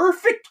are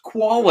perfect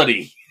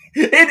quality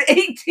in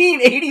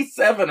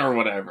 1887 or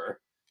whatever.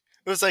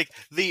 It was like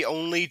the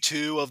only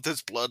 2 of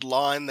this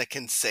bloodline that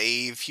can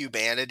save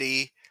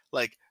humanity.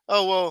 Like,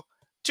 oh, well,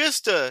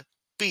 just to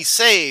be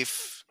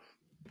safe,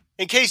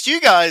 in case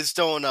you guys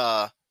don't,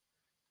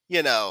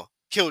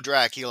 kill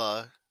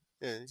Dracula,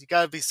 you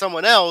gotta be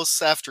someone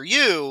else after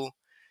you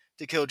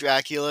to kill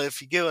Dracula,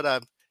 if you get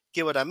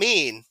what I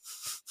mean.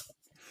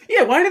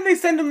 Yeah, why didn't they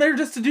send him there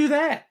just to do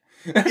that?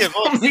 That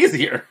sounds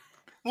easier.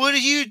 What are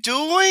you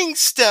doing,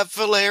 Step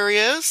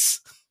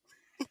Valerius?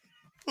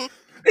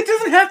 It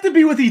doesn't have to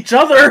be with each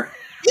other.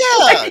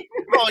 Yeah.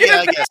 Oh, yeah,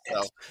 I guess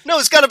so. No,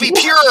 it's got to be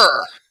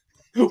pure.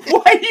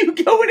 Why are you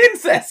going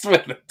incest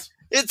with it?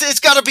 It's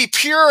got to be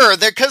pure.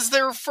 Because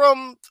they're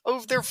from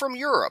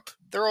Europe.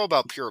 They're all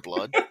about pure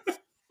blood.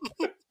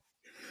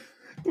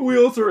 We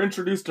also are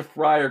introduced to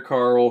Friar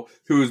Carl,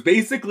 who is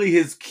basically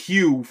his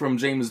Q from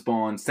James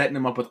Bond, setting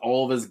him up with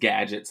all of his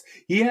gadgets.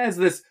 He has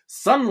this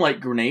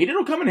sunlight grenade.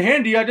 It'll come in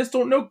handy. I just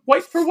don't know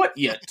quite for what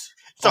yet.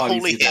 It's a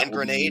holy hand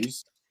grenade.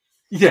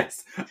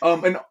 Yes.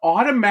 An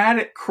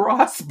automatic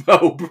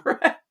crossbow,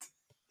 Brett.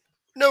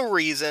 No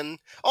reason.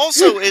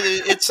 Also,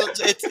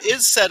 it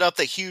is set up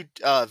that Hugh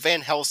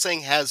Van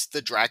Helsing has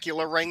the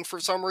Dracula ring for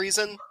some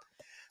reason.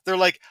 They're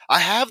like, I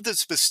have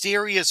this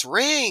mysterious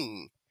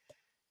ring.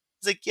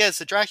 It's like, yeah, it's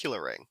the Dracula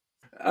ring.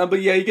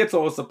 But yeah, he gets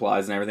all the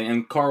supplies and everything,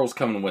 and Carl's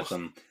coming with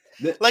them.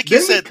 Like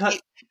you said,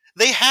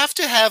 they have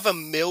to have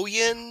 1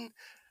 million,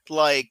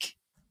 like,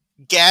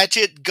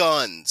 gadget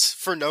guns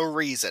for no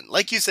reason.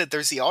 Like you said,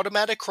 there's the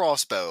automatic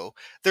crossbow,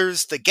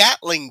 there's the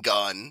Gatling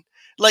gun,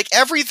 like,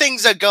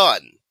 everything's a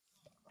gun.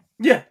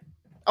 Yeah.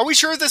 Are we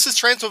sure this is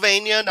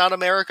Transylvania, not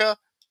America?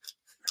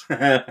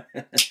 But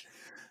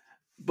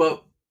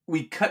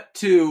we cut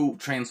to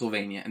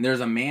Transylvania, and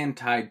there's a man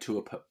tied to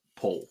a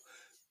pole.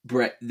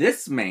 Brett,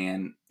 this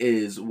man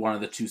is one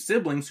of the 2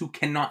 siblings who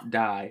cannot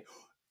die.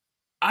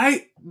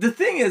 The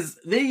thing is,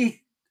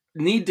 they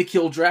need to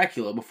kill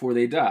Dracula before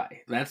they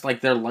die. That's like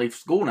their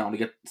life's goal now,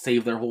 to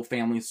save their whole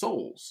family's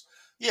souls.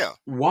 Yeah.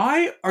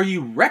 Why are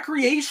you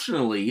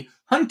recreationally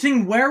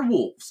hunting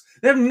werewolves?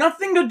 They have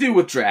nothing to do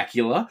with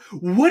Dracula.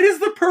 What is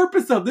the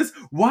purpose of this?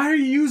 Why are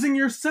you using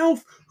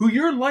yourself, who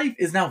your life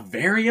is now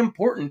very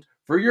important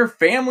for your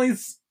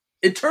family's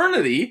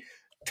eternity,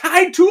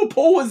 tied to a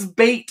pole as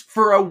bait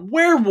for a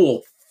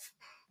werewolf?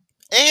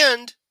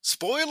 And,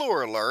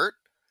 spoiler alert,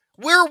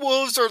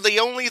 werewolves are the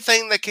only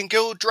thing that can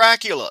kill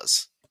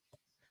Draculas.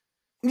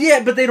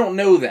 Yeah, but they don't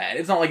know that.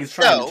 It's not like he's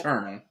trying to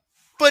turn.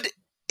 But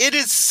it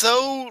is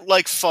so,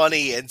 like,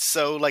 funny and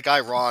so, like,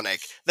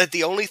 ironic that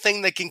the only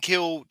thing that can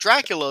kill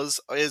Draculas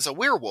is a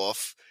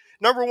werewolf.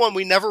 Number one,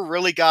 we never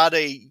really got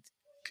a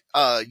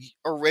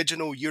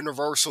original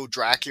Universal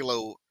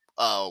Dracula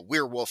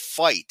werewolf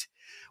fight.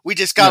 We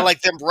just got,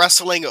 like, them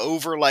wrestling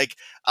over, like,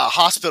 a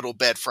hospital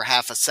bed for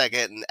half a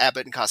second in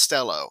Abbott and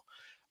Costello.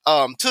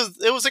 So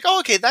it was like, oh,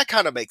 okay, that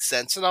kind of makes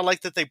sense, and I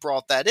like that they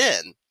brought that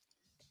in.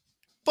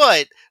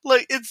 But,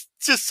 like, it's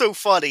just so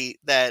funny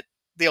that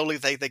the only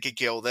thing that can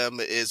kill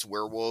them is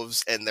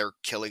werewolves, and they're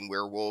killing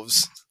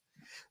werewolves.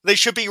 They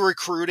should be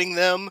recruiting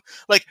them.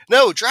 Like,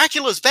 no,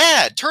 Dracula's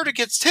bad. Turn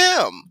against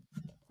him.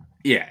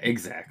 Yeah,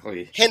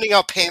 exactly. Handing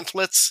out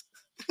pamphlets.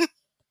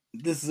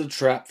 This is a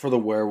trap for the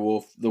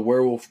werewolf. The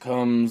werewolf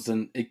comes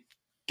and it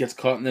gets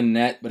caught in the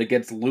net, but it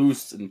gets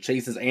loose and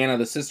chases Anna,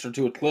 the sister,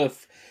 to a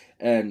cliff.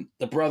 And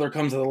the brother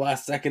comes at the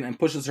last second and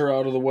pushes her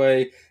out of the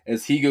way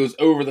as he goes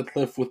over the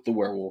cliff with the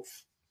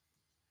werewolf.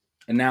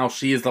 And now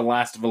she is the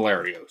last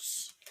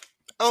Valerios.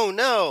 Oh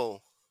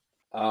no.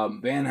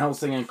 Van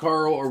Helsing and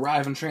Carl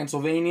arrive in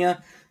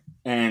Transylvania,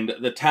 and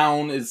the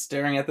town is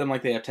staring at them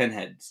like they have 10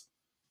 heads.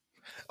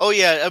 Oh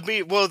yeah, I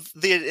mean, well,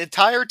 the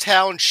entire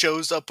town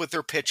shows up with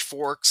their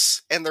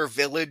pitchforks and their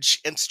village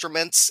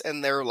instruments,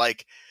 and they're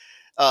like,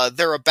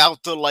 they're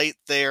about to light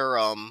their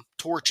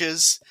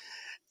torches,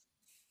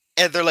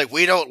 and they're like,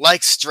 "We don't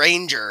like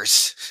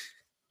strangers."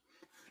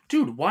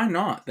 Dude, why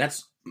not?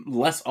 That's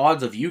less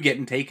odds of you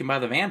getting taken by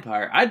the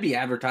vampire. I'd be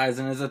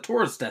advertising as a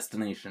tourist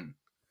destination.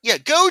 Yeah,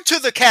 go to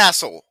the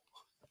castle.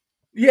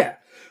 Yeah,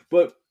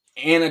 but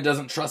Anna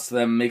doesn't trust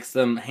them, makes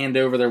them hand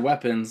over their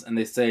weapons, and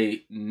they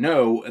say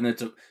no,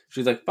 and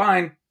she's like,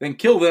 fine, then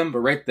kill them, but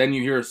right then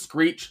you hear a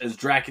screech as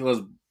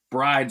Dracula's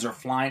brides are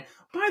flying.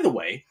 By the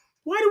way,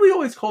 why do we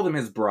always call them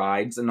his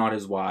brides and not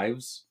his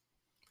wives?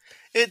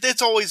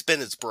 It's always been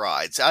his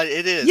brides.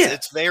 It is. Yeah.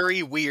 It's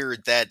very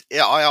weird that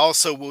I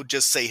also will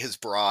just say his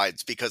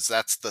brides because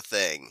that's the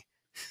thing.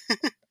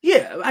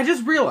 Yeah, I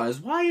just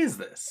realized, why is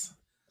this?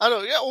 I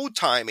don't know, yeah, old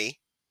timey.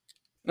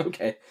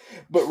 Okay.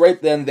 But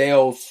right then they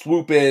all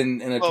swoop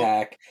in and Well,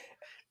 attack.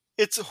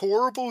 it's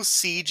horrible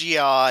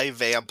CGI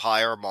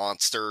vampire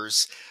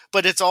monsters,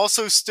 but it's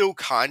also still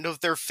kind of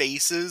their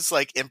faces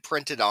like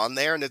imprinted on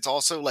there, and it's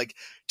also like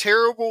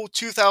terrible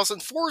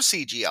 2004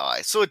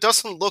 CGI, so it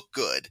doesn't look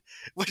good,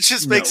 which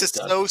just makes No, it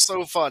it doesn't.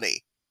 so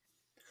funny.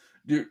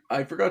 Dude,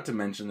 I forgot to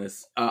mention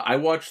this. I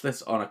watched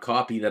this on a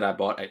copy that I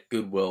bought at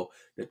Goodwill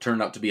that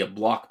turned out to be a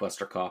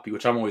Blockbuster copy,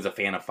 which I'm always a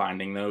fan of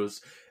finding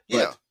those.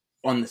 Yeah. But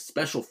on the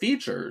special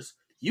features,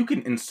 you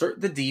can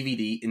insert the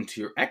DVD into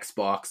your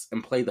Xbox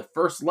and play the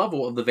first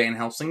level of the Van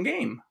Helsing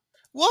game.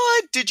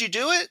 What? Did you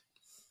do it?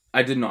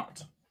 I did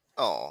not.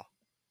 Oh.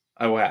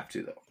 I will have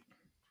to,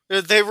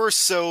 though. They were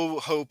so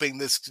hoping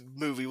this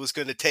movie was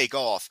going to take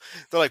off.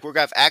 They're like, we're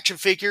going to have action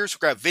figures,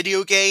 we're going to have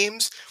video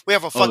games, we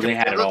have a fucking they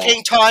had it Burger all.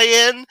 King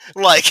tie-in.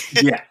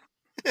 Like, Yeah.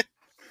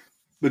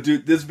 But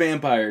dude, this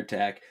vampire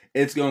attack,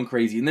 it's going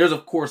crazy. And there's,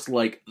 of course,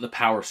 like, the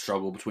power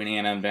struggle between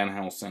Anna and Van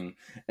Helsing.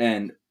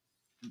 And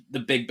the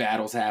big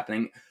battle's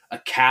happening. A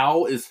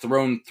cow is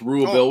thrown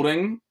through a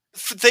building.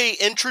 They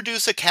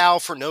introduce a cow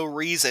for no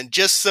reason,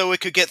 just so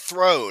it could get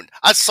thrown.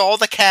 I saw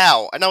the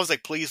cow, and I was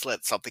like, please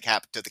let something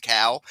happen to the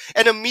cow.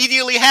 And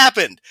immediately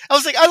happened. I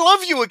was like, I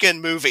love you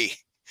again, movie.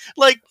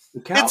 Like,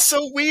 it's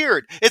so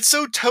weird. It's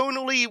so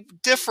tonally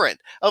different.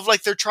 Of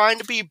like, they're trying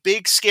to be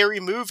big, scary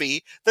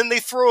movie, then they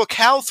throw a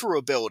cow through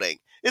a building.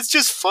 It's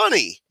just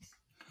funny.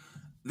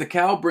 The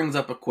cow brings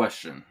up a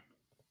question.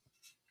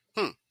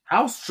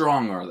 How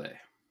strong are they?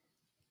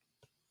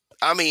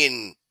 I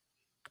mean,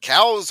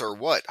 cows are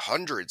what?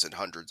 Hundreds and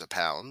hundreds of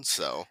pounds,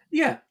 so.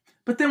 Yeah,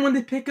 but then when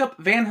they pick up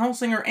Van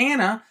Helsing or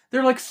Anna,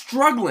 they're like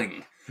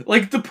struggling.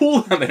 Like to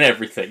pull them and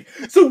everything.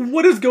 So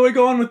what is going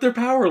on with their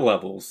power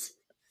levels?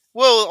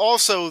 Well,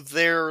 also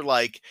they're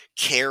like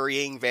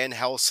carrying Van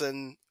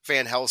Helsing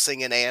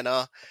and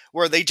Anna,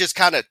 where they just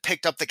kind of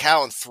picked up the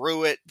cow and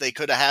threw it. They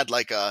could have had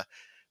like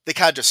they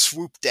kind of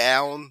swooped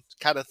down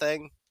kind of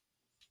thing.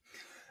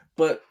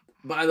 But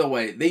by the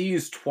way, they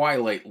use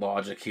Twilight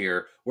logic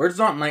here, where it's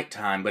not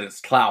nighttime, but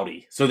it's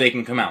cloudy, so they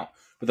can come out.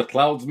 But the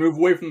clouds move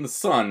away from the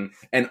sun,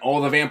 and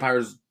all the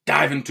vampires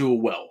dive into a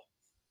well.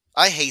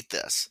 I hate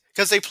this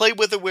because they play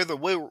with the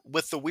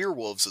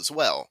werewolves as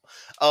well.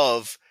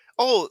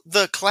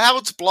 The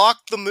clouds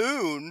block the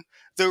moon.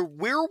 The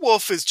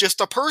werewolf is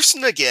just a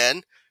person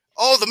again.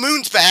 Oh, the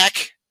moon's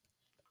back.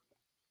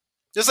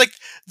 It's like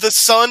the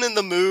sun and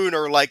the moon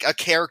are like a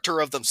character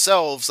of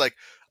themselves. Like,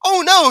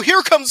 oh no,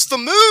 here comes the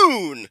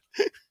moon.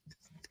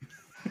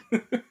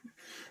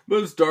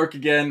 But it's dark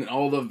again, and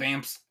all the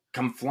vamps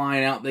come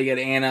flying out. They get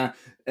Anna,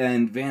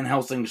 and Van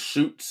Helsing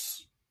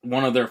shoots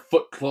one of their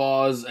foot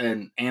claws,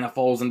 and Anna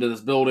falls into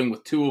this building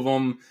with two of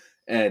them,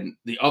 and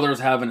the others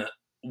having a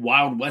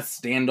Wild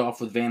West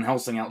standoff with Van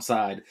Helsing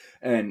outside.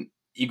 And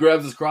he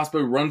grabs his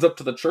crossbow, runs up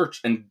to the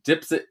church, and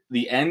dips it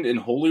the end in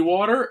holy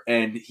water,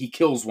 and he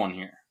kills one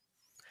here.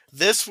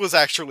 This was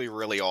actually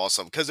really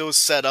awesome because it was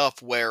set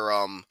up where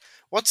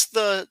what's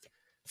the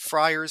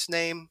friar's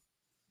name?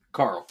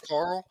 Carl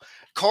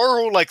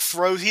like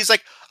throws, he's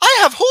like, I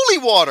have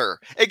holy water!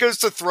 It goes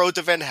to throw it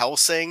to Van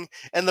Helsing,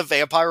 and the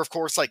vampire, of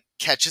course, like,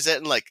 catches it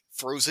and, like,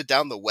 throws it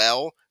down the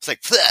well. It's like,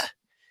 bleh!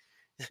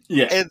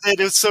 Yeah. And then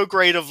it was so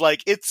great of,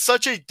 like, it's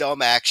such a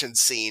dumb action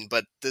scene,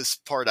 but this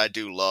part I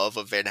do love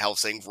of Van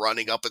Helsing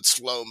running up in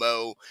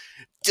slow-mo,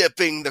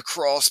 dipping the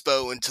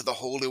crossbow into the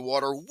holy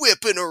water,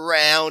 whipping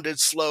around in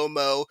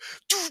slow-mo.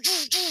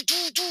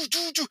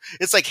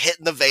 It's like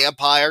hitting the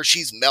vampire,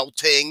 she's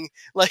melting.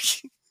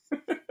 Like...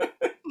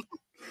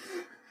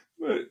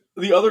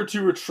 The other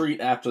two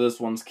retreat after this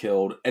one's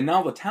killed, and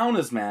now the town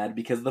is mad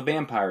because the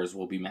vampires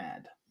will be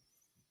mad.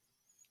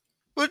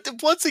 But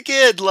once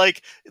again,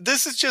 like,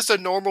 this is just a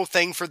normal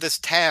thing for this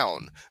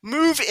town.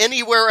 Move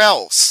anywhere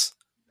else.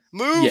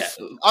 Move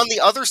on the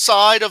other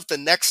side of the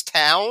next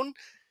town,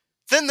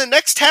 then the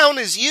next town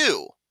is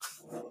you.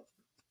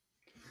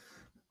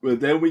 But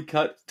then we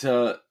cut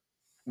to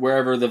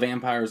wherever the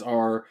vampires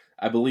are,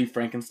 I believe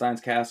Frankenstein's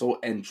castle,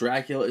 and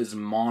Dracula is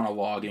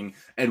monologuing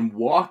and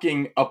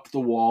walking up the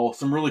wall.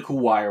 Some really cool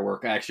wire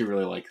work. I actually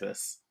really like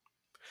this.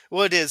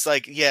 Well, it is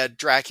like, yeah,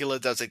 Dracula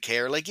doesn't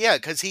care. Like, yeah,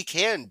 because he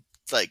can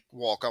like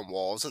walk on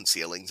walls and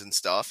ceilings and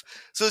stuff.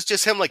 So it's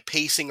just him like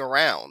pacing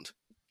around.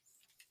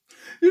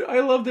 Dude, I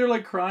love they're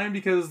like crying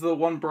because the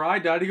one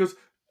bride died. He goes,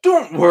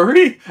 "Don't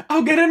worry,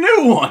 I'll get a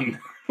new one."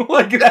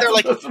 Like And that's they're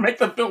like, supposed to make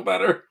them feel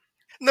better.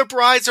 and the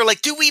brides are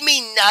like, "Do we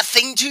mean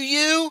nothing to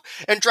you?"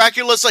 And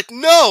Dracula's like,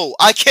 "No,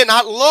 I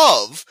cannot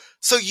love,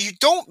 so you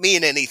don't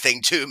mean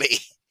anything to me."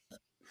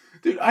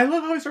 Dude, I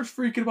love how he starts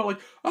freaking about,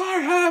 like, I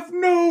have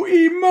no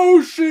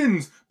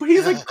emotions. But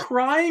he's like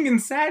crying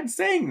and sad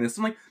saying this.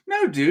 I'm like,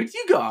 no, dude,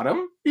 you got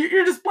him.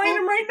 You're just playing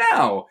Well, him right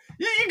now.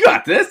 You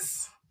got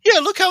this.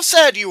 yeah, look how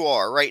sad you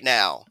are right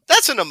now.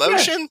 That's an Yeah,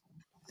 emotion.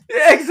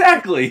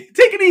 exactly.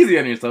 Take it easy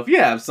on yourself. You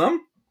have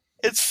some.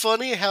 It's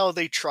funny how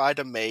they try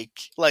to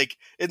make, like,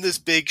 in this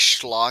big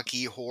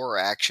schlocky horror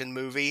action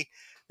movie,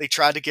 they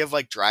try to give,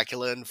 like,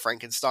 Dracula and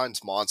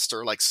Frankenstein's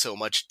monster, like, so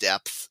much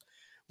depth.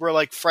 Where,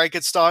 like,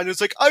 Frankenstein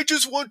is like, I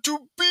just want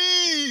to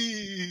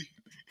be!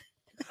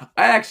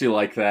 I actually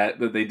like that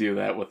they do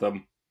that with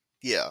them.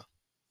 Yeah.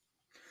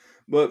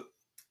 But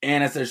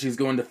Anna says she's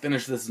going to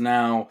finish this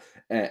now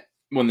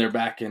when they're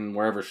back in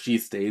wherever she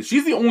stays.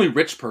 She's the only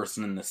rich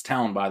person in this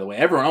town, by the way.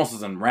 Everyone else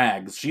is in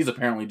rags. She's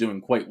apparently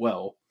doing quite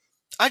well.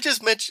 I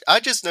just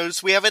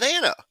noticed we have an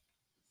Anna.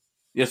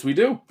 Yes, we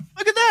do.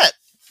 Look at that!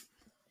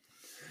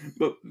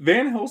 But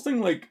Van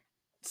Helsing, like,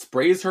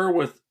 sprays her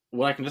with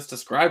what I can just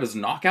describe as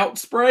knockout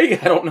spray.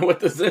 I don't know what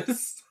this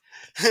is.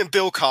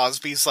 Bill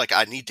Cosby's like,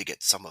 I need to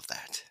get some of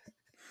that.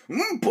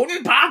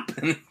 Pudding pop!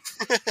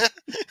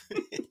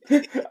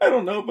 I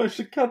don't know if I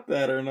should cut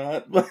that or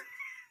not, but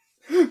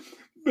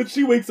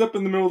she wakes up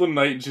in the middle of the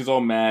night and she's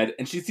all mad,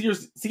 and she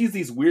sees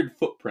these weird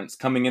footprints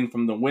coming in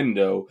from the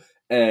window,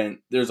 and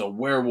there's a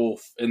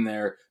werewolf in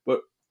there, but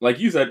like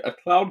you said, a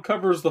cloud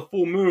covers the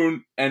full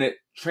moon, and it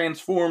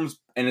transforms,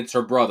 and it's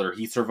her brother.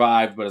 He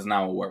survived, but is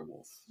now a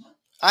werewolf.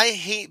 I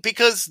hate,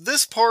 because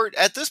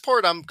at this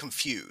part I'm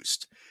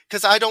confused.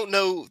 Because I don't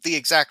know the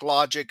exact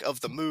logic of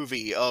the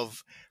movie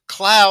of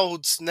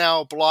clouds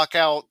now block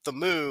out the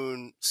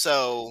moon,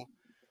 so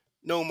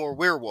no more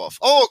werewolf.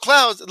 Oh,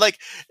 clouds, like,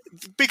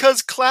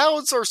 because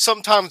clouds are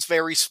sometimes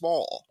very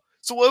small.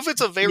 So if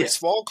it's a very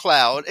small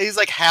cloud, he's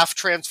like half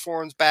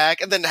transforms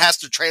back, and then has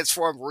to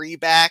transform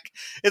back.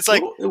 It's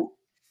like, well,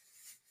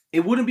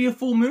 it wouldn't be a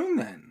full moon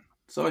then.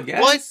 So I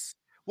guess.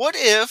 What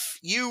if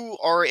you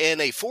are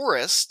in a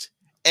forest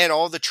and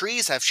all the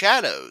trees have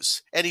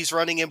shadows, and he's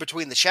running in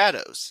between the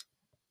shadows?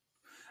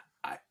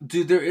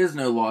 Dude, there is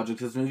no logic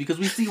to this movie because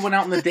we see one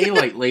out in the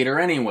daylight later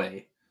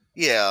anyway.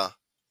 Yeah.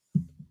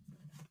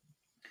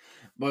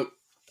 But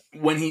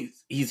when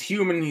he's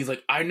human, he's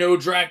like, I know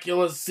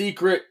Dracula's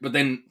secret, but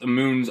then the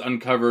moon's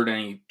uncovered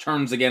and he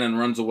turns again and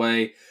runs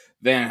away.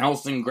 Van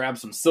Helsing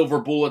grabs some silver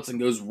bullets and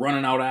goes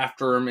running out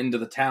after him into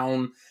the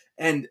town.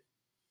 And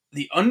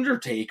the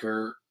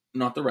Undertaker,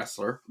 not the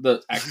wrestler,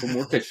 the actual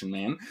mortician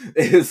man,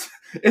 is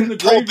in the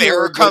graveyard.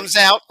 Bearer comes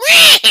out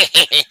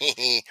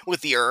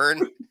with the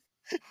urn.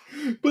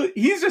 But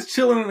he's just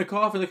chilling in the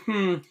coffin,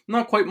 like,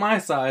 not quite my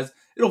size.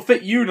 It'll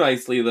fit you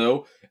nicely,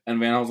 though. And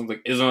Van Helsing's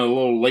like, isn't it a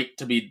little late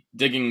to be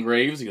digging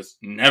graves? He goes,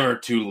 never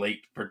too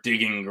late for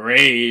digging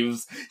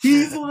graves.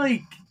 He's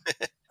like,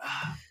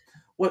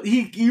 well,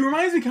 he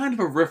reminds me kind of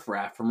of Riff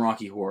Raff from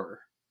Rocky Horror.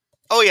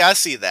 Oh yeah, I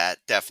see that,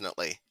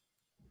 definitely.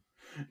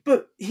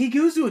 But he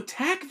goes to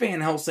attack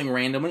Van Helsing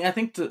randomly, I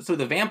think so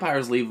the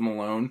vampires leave him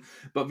alone,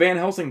 but Van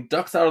Helsing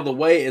ducks out of the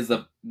way as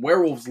the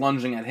werewolf's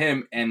lunging at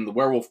him, and the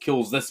werewolf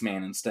kills this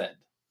man instead.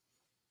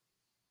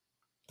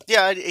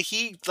 Yeah,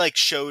 he, like,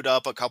 showed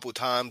up a couple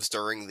times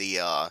during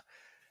the,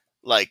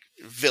 like,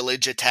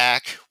 village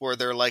attack, where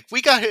they're like,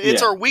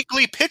 it's our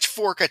weekly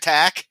pitchfork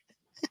attack,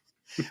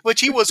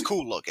 which he was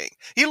cool looking.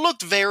 He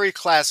looked very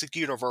classic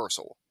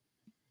Universal.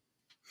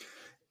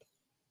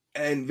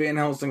 And Van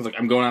Helsing's like,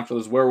 I'm going after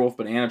this werewolf,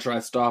 but Anna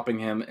tries stopping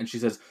him, and she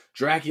says,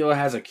 Dracula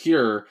has a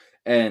cure,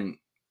 and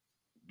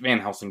Van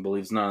Helsing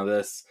believes none of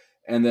this.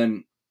 And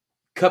then,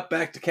 cut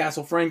back to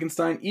Castle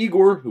Frankenstein.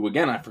 Igor, who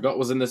again I forgot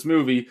was in this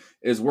movie,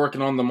 is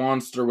working on the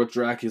monster with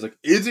Drac. He's like,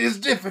 it is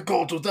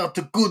difficult without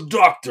a good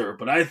doctor,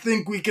 but I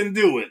think we can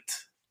do it.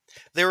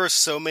 There are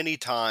so many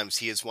times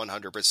he is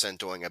 100%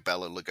 doing a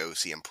Bela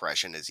Lugosi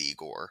impression as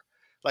Igor.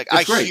 Like,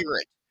 I hear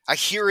it. I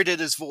hear it in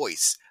his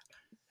voice.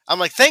 I'm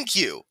like, thank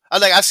you.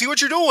 I'm like, I see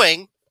what you're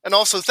doing, and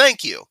also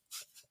thank you.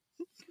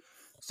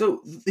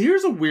 So,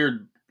 here's a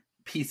weird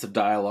piece of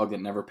dialogue that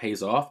never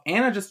pays off.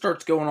 Anna just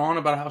starts going on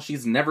about how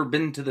she's never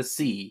been to the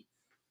sea.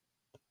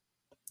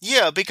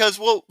 Yeah, because,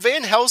 well,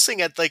 Van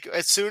Helsing,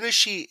 as soon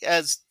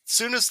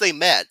as they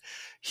met,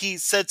 he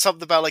said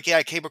something about, like, yeah,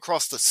 I came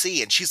across the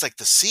sea, and she's like,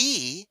 the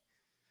sea?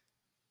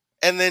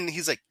 And then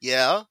he's like,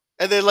 yeah,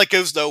 and then, like,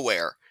 goes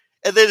nowhere.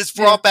 And then it's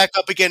brought back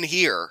up again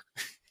here.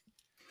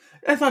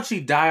 I thought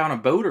she'd die on a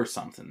boat or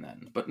something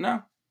then, but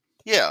no.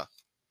 Yeah.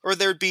 Or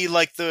there'd be,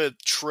 like, the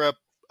trip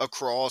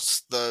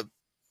across the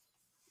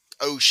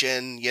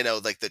ocean,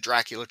 like the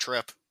Dracula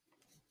trip.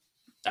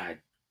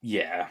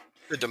 Yeah.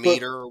 The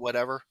Demeter or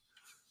whatever.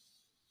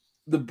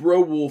 the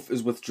bro wolf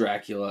is with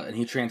Dracula, and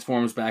he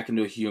transforms back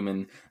into a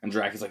human, and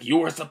Dracula's like, you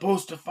were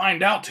supposed to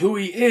find out who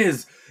he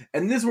is!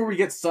 And this is where we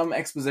get some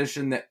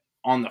exposition that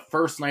on the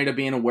first night of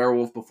being a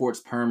werewolf, before it's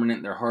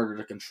permanent, they're harder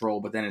to control,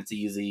 but then it's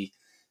easy,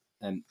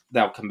 and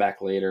that'll come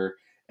back later.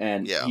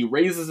 And Yeah. he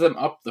raises them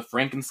up the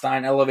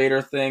Frankenstein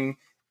elevator thing,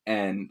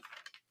 and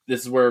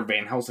this is where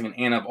Van Helsing and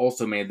Anna have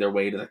also made their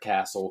way to the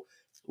castle.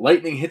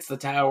 Lightning hits the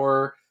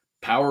tower,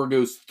 power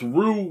goes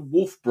through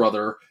Wolf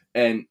Brother,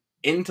 and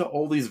into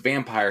all these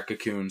vampire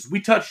cocoons.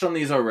 We touched on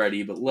these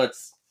already, but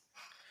let's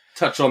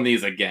touch on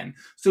these again.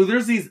 So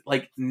there's these,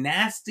 like,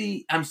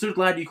 nasty... I'm so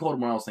glad you called them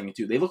what I was thinking,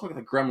 too. They look like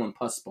the gremlin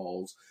pus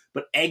balls,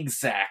 but egg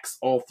sacs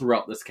all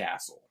throughout this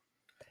castle.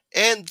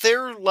 And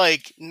they're,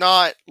 like,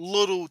 not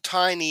little,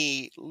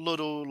 tiny,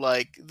 little,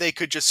 like, they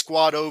could just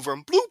squat over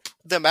and bloop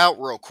them out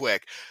real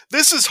quick.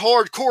 This is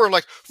hardcore,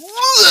 like,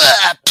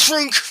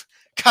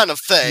 kind of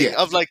thing.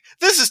 Yeah. Of, like,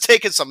 this is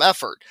taking some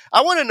effort.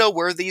 I want to know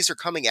where these are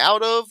coming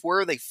out of. Where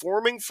are they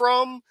forming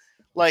from?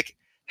 Like,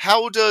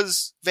 how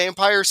does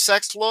vampire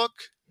sex look?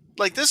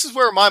 Like, this is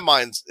where my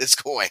mind is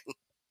going.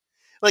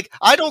 Like,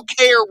 I don't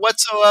care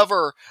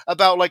whatsoever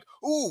about, like,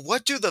 ooh,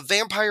 what do the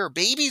vampire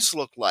babies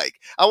look like?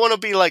 I want to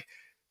be like,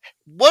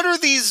 what are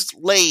these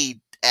laid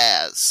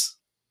as?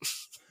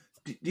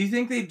 Do you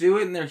think they do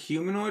it in their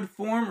humanoid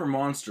form or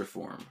monster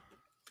form?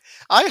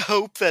 I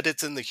hope that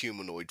it's in the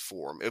humanoid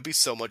form. It would be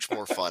so much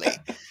more funny.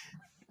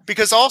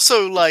 Because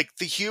also, like,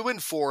 the human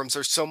forms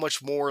are so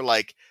much more,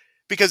 like,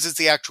 because it's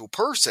the actual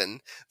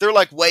person, they're,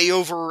 like, way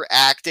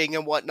overacting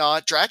and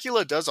whatnot.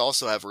 Dracula does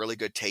also have really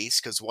good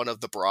taste, because one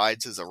of the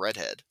brides is a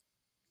redhead.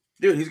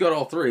 Dude, he's got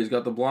all three. He's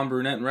got the blonde,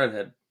 brunette, and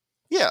redhead.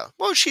 Yeah,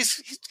 well,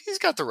 he's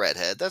got the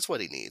redhead. That's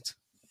what he needs.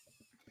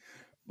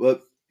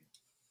 But,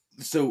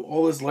 so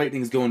all this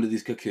lightning's going to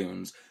these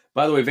cocoons.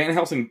 By the way, Van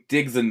Helsing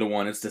digs into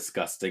one. It's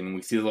disgusting. And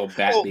we see a little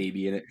bat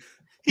baby in it.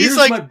 He's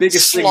like my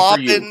biggest thing for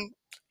you.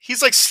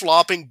 He's like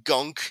slopping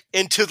gunk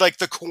into like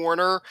the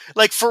corner,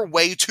 like for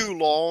way too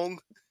long.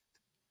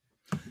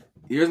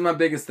 Here's my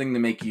biggest thing to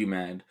make you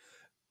mad.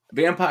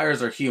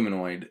 Vampires are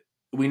humanoid.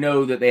 We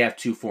know that they have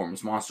two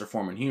forms, monster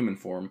form and human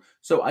form.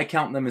 So I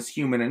count them as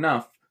human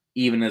enough,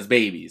 even as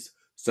babies.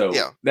 So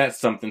that's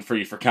something for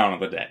you for Count of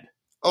the Dead.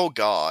 Oh,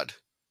 God.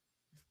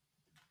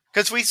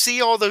 Because we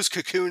see all those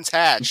cocoons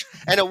hatch,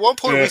 and at one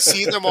point we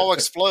see them all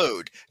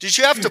explode. Did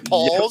you have to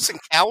pause and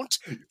count?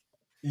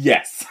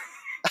 Yes.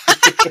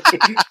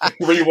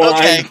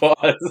 Rewind,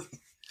 pause.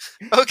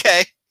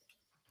 Okay.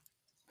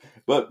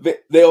 But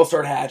they all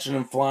start hatching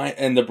and flying,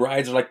 and the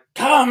brides are like,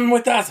 come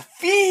with us,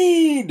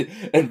 feed!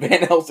 And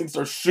Van Helsing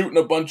starts shooting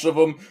a bunch of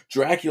them.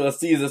 Dracula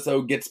sees this,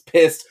 so gets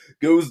pissed,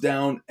 goes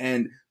down,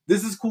 and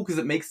this is cool because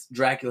it makes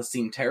Dracula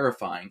seem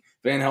terrifying.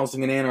 Van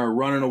Helsing and Anna are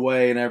running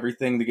away and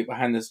everything to get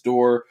behind this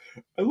door.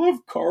 I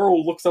love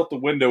Carl looks out the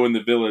window in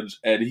the village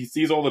and he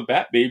sees all the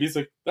bat babies.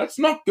 Like, that's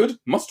not good.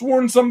 Must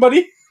warn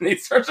somebody. And he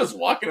starts just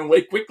walking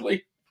away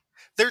quickly.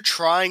 They're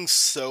trying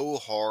so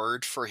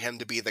hard for him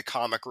to be the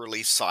comic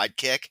relief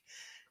sidekick.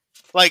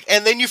 Like,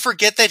 and then you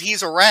forget that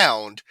he's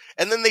around.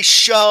 And then they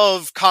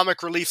shove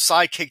comic relief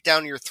sidekick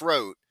down your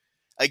throat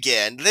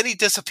again. Then he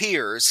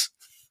disappears.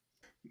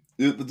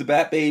 The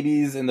bat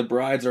babies and the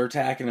brides are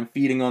attacking and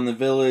feeding on the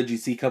village. You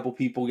see a couple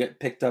people get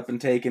picked up and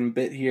taken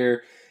bit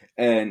here.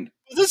 And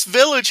this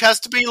village has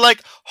to be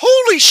like,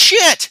 holy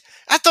shit!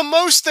 At the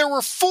most, there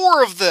were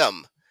 4 of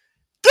them.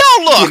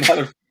 Now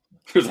look!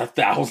 There's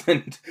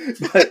 1,000.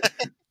 But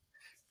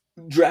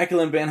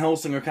Dracula and Van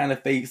Helsing are kind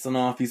of facing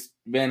off.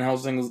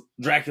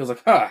 Dracula's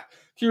like,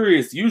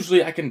 curious.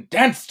 Usually I can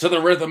dance to the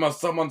rhythm of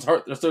someone's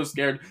heart. They're so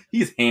scared.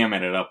 He's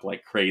hamming it up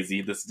like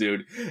crazy, this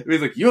dude. And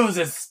he's like, yours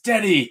is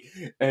steady.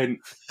 And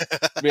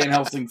Van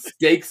Helsing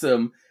stakes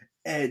him.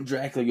 And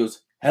Dracula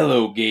goes,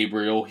 hello,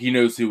 Gabriel. He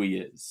knows who he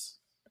is.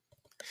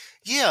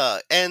 Yeah,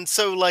 and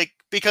so, like,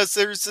 because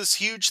there's this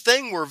huge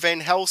thing where Van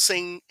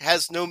Helsing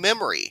has no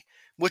memory,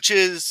 which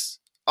is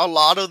a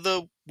lot of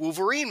the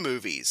Wolverine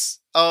movies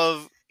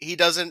of he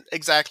doesn't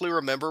exactly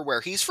remember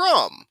where he's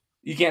from.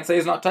 You can't say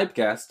he's not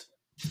typecast.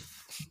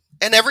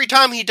 And every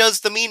time he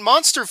does the mean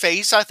monster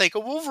face, I think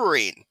of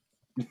Wolverine.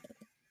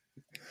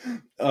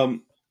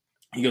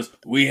 He goes,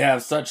 we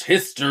have such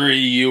history,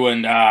 you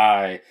and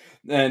I.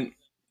 And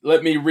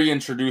let me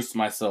reintroduce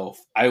myself.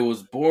 I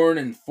was born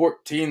in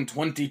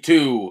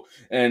 1422.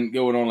 And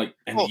going on like,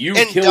 and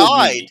killed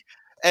died. Me.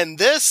 And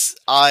this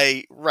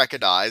I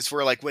recognize,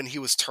 where like when he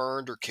was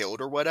turned or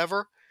killed or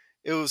whatever,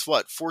 it was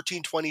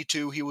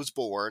 1422 he was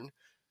born.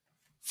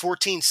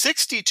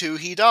 1462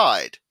 he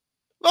died.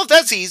 Well,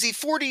 that's easy.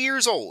 40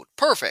 years old.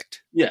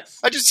 Perfect. Yes.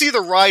 I just see the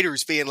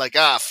writers being like,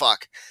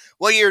 fuck.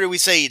 What year did we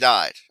say he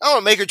died? I want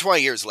to make her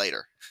 20 years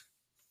later.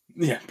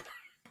 Yeah,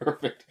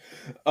 perfect.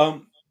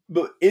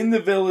 But in the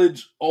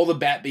village, all the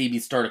bat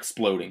babies start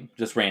exploding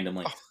just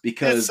randomly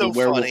because the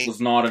werewolf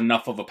was not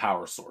enough of a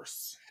power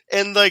source.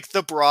 And like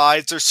the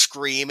brides are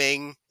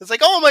screaming. It's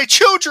like, my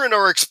children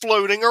are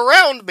exploding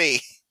around me.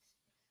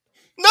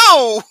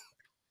 No!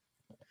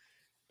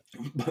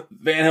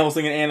 Van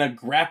Helsing and Anna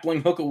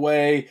grappling hook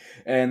away,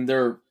 and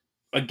they're,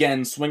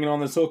 again, swinging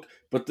on this hook.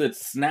 but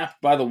it's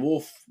snapped by the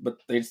wolf, but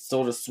they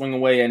still just swing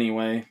away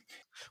anyway.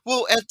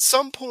 Well, at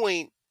some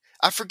point,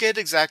 I forget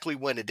exactly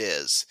when it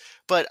is,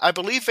 but I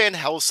believe Van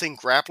Helsing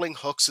grappling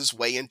hooks his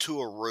way into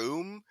a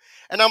room,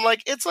 and I'm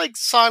like, it's like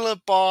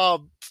Silent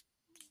Bob,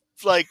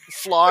 like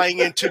flying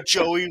into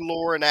Joey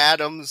Lauren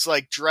Adams'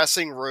 like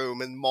dressing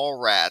room in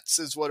Mallrats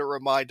is what it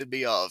reminded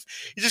me of.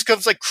 He just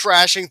comes like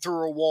crashing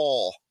through a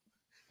wall.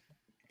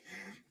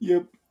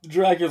 Yep.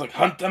 Dracula's like,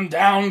 hunt them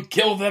down,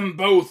 kill them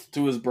both,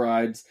 to his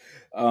brides.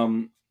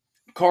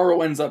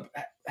 Carl ends up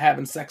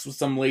having sex with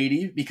some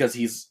lady because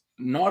he's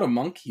not a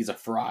monk, he's a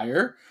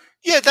friar.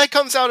 Yeah, that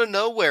comes out of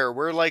nowhere,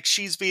 where like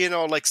she's being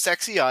all like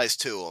sexy eyes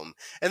to him,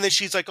 and then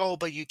she's like, "Oh,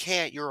 but you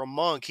can't. You're a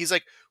monk." He's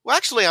like, "Well,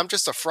 actually, I'm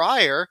just a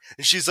friar,"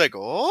 and she's like,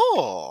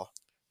 "Oh."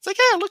 It's like,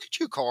 "Yeah, look at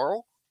you,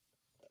 Carl."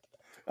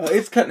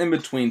 It's cutting in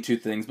between two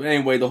things, but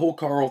anyway, the whole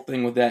Carl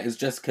thing with that is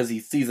just because he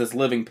sees this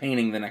living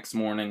painting the next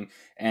morning,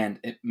 and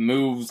it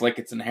moves like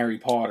it's in Harry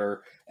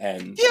Potter,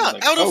 and Yeah, he's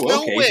like, out of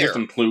 "Oh, okay, here's nowhere.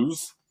 some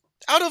clues."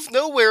 Out of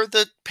nowhere,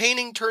 the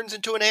painting turns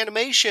into an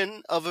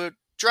animation of a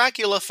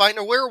Dracula fighting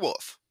a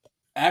werewolf.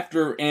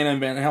 After Anna and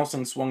Van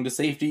Helsing swung to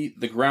safety,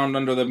 the ground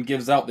under them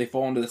gives out. They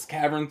fall into this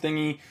cavern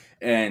thingy,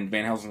 and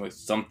Van Helsing's like,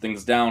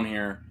 "Something's down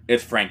here."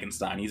 It's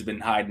Frankenstein. He's been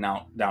hiding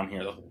out down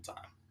here the whole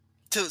time.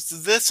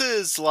 This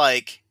is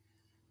like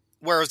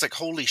where I was like,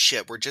 "Holy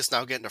shit, we're just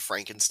now getting to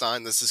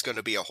Frankenstein. This is going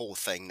to be a whole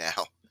thing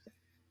now."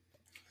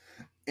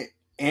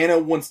 Anna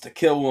wants to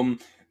kill him,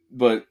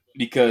 but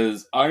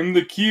because I'm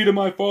the key to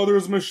my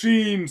father's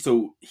machine,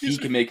 so he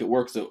can make it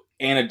work. So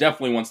Anna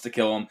definitely wants to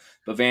kill him,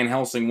 but Van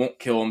Helsing won't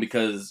kill him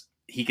because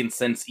he can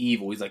sense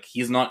evil. He's like,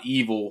 he's not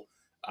evil.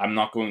 I'm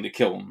not going to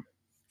kill him.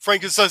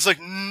 Frankenstein's like,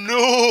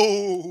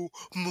 "No,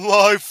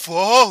 my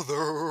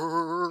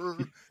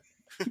father."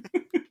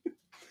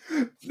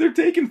 They're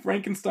taking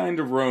Frankenstein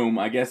to Rome,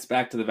 I guess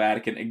back to the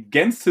Vatican,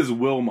 against his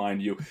will,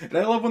 mind you. And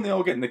I love when they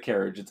all get in the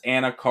carriage. It's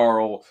Anna,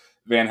 Carl,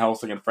 Van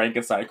Helsing, and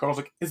Frankenstein. Carl's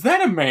like, "Is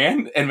that a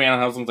man?" And Van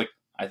Helsing's like,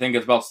 "I think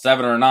it's about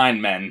 7 or 9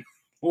 men."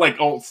 Like,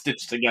 all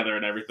stitched together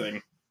and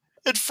everything.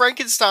 And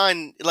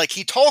Frankenstein, like,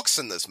 he talks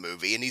in this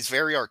movie, and he's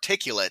very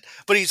articulate,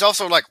 but he's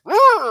also like,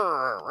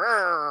 "Roar,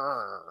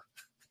 roar."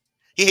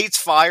 He hates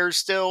fire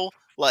still.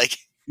 Like,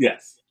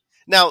 Yes.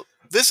 now,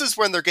 this is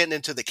when they're getting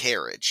into the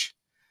carriage.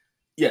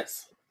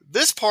 Yes.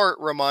 This part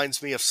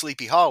reminds me of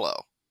Sleepy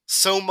Hollow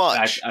so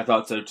much. I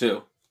thought so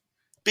too.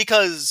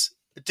 Because,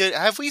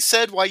 have we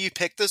said why you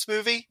picked this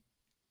movie?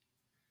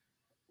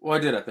 Why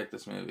did I pick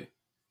this movie?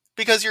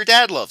 Because your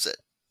dad loves it.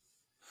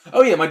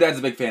 Oh yeah, my dad's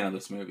a big fan of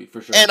this movie, for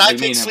sure. And I Like,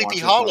 me picked and him Sleepy watched it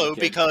as a Hollow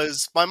kid.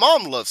 because my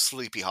mom loves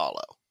Sleepy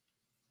Hollow.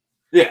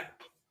 Yeah.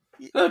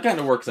 That kind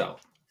of works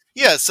out.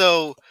 Yeah,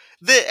 so,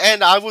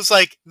 and I was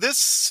like,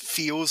 this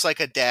feels like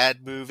a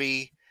dad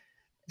movie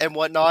and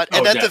whatnot. Oh,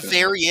 And at definitely. the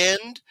very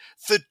end,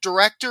 the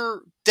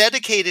director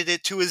dedicated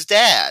it to his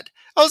dad.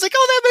 I was like,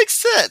 oh, that makes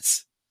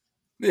sense.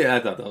 Yeah, I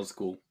thought that was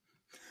cool.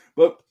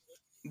 But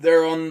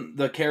they're on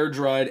the carriage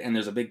ride, and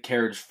there's a big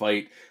carriage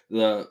fight.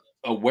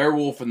 A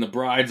werewolf and the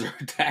brides are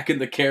attacking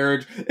the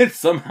carriage. It's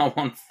somehow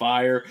on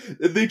fire.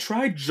 They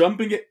try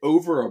jumping it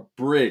over a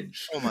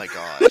bridge. Oh my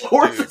god. The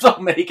horses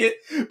don't make it,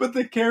 but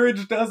the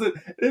carriage doesn't.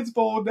 It's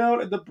falling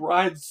down, and the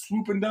bride's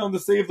swooping down to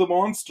save the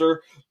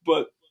monster,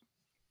 but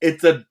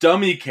it's a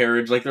dummy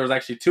carriage. Like, there was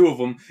actually 2 of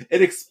them.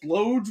 It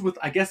explodes with,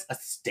 I guess, a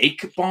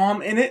steak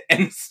bomb in it,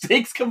 and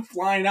steaks come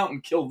flying out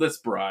and kill this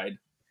bride.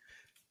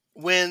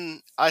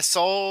 When I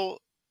saw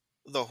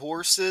the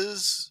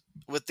horses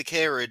with the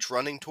carriage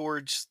running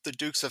towards the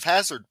Dukes of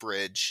Hazzard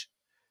Bridge,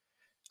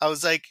 I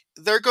was like,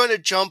 they're going to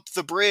jump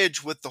the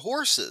bridge with the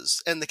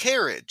horses and the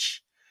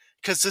carriage.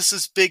 Because this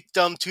is big,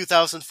 dumb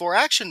 2004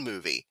 action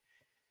movie.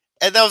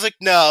 And I was like,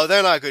 no,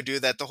 they're not going to do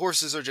that. The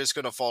horses are just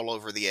going to fall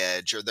over the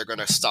edge or they're going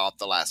to stop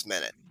the last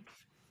minute.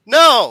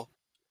 No!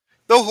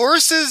 The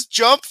horses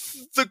jump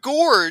the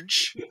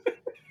gorge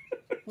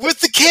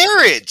with the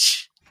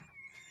carriage!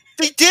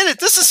 They did it!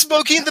 This is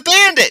Smokey and the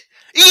Bandit!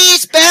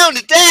 Eastbound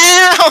and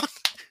down!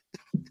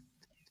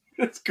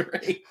 That's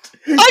great.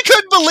 I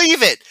couldn't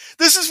believe it!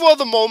 This is one of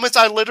the moments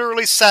I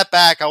literally sat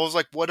back. I was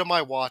like, what am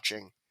I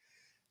watching?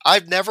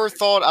 I've never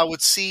thought I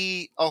would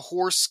see a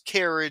horse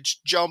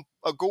carriage jump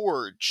a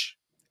gorge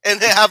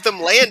and have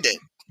them land it.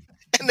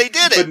 And they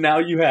did it. But now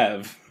you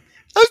have.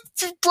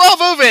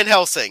 Bravo, Van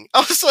Helsing.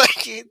 I was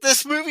like,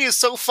 this movie is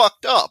so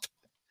fucked up.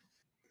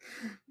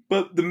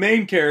 But the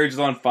main carriage is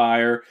on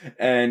fire,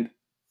 and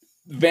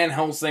Van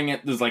Helsing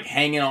is like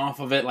hanging off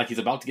of it, like he's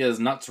about to get his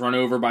nuts run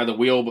over by the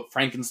wheel, but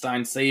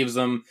Frankenstein saves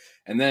him,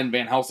 and then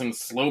Van Helsing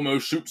slow-mo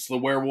shoots the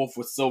werewolf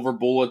with silver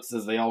bullets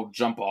as they all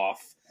jump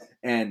off,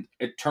 and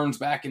it turns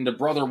back into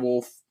Brother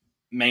Wolf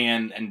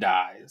Man and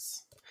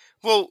dies.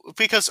 Well,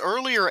 because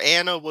earlier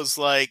Anna was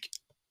like,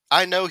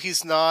 I know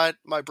he's not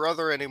my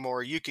brother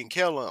anymore, you can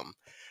kill him.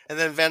 And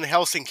then Van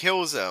Helsing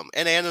kills him,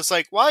 and Anna's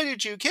like, why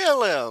did you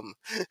kill him?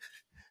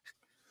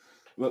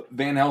 But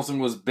Van Helsing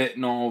was bit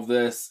in all of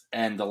this,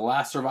 and the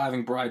last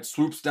surviving bride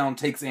swoops down,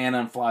 takes Anna,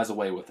 and flies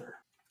away with her.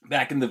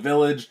 Back in the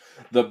village,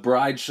 the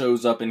bride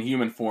shows up in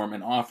human form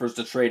and offers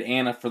to trade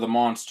Anna for the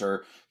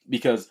monster,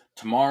 because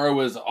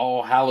tomorrow is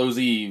All Hallows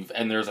Eve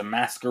and there's a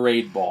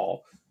masquerade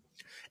ball.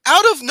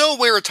 Out of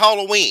nowhere, it's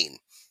Halloween.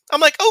 I'm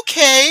like,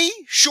 okay,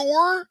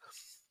 sure.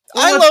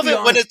 Well, I love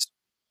it when it's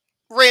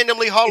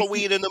randomly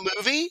Halloween in the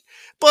movie,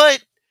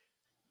 but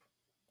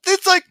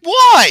it's like,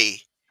 why?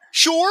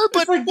 Sure, it's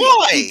but like the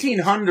why?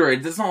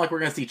 1800s. It's not like we're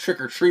going to see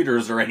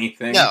trick-or-treaters or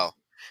anything. No.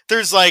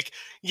 There's like,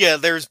 yeah,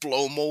 there's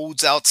blow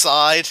molds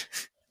outside.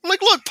 I'm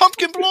like, look,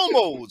 pumpkin blow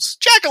molds,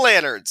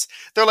 jack-o'-lanterns.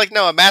 They're like,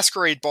 no, a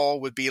masquerade ball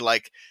would be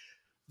like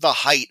the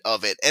height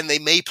of it, and they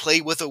may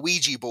play with a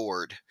Ouija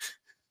board.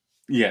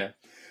 Yeah.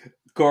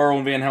 Carl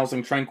and Van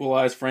Helsing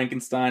tranquilize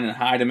Frankenstein and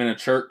hide him in a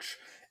church,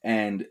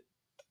 and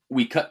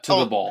we cut to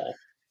the ball.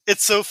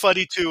 It's so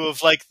funny, too,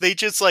 of like, they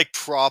just like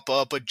prop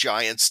up a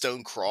giant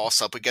stone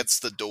cross up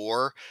against the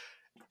door,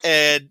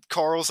 and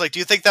Carl's like, do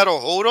you think that'll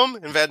hold him?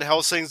 And Van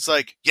Helsing's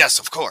like, yes,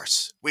 of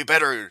course. We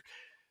better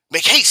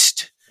make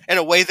haste. And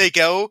away they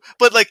go.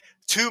 But like,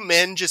 two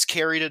men just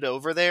carried it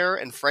over there,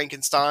 and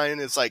Frankenstein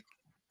is like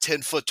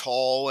 10 foot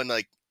tall and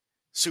like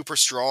super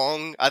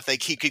strong. I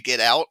think he could get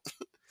out.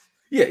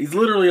 Yeah, he's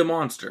literally a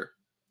monster.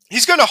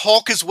 He's gonna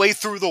Hulk his way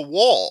through the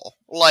wall.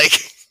 Like...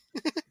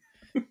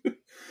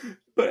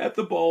 But at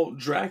the ball,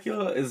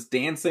 Dracula is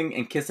dancing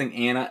and kissing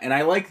Anna, and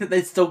I like that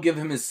they still give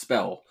him his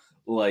spell.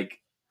 Like,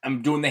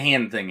 I'm doing the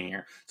hand thing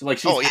here. So, like,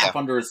 she's half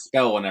under his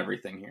spell and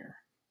everything here.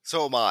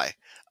 So am I.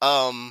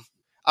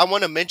 I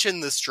want to mention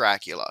this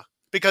Dracula,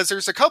 because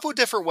there's a couple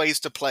different ways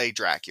to play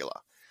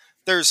Dracula.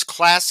 There's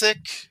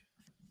classic,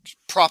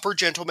 proper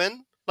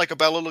gentleman, like a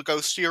Bela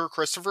Lugosi or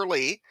Christopher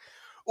Lee,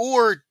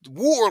 or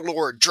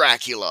warlord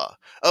Dracula,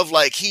 of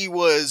like, he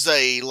was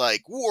a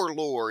like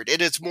warlord,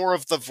 and it's more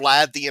of the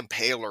Vlad the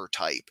Impaler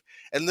type.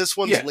 And this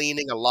one's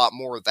leaning a lot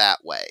more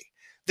that way.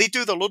 They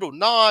do the little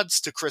nods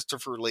to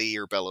Christopher Lee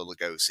or Bela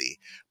Lugosi,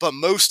 but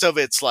most of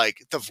it's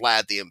like the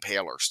Vlad the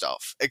Impaler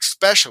stuff,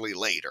 especially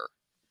later.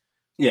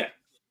 Yeah.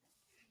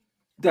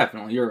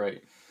 Definitely, you're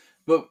right.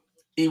 But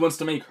he wants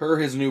to make her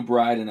his new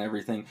bride and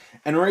everything.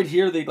 And right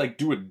here, they like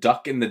do a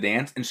duck in the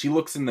dance, and she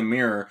looks in the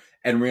mirror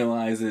and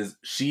realizes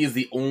she is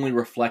the only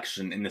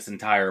reflection in this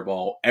entire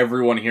ball.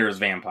 Everyone here is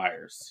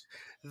vampires.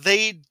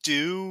 They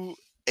do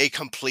a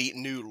complete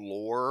new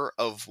lore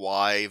of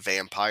why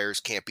vampires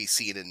can't be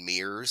seen in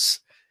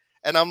mirrors.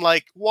 And I'm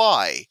like,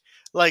 why?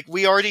 Like,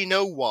 we already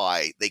know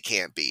why they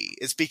can't be.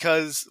 It's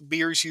because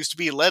mirrors used to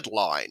be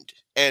lead-lined,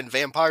 and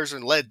vampires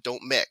and lead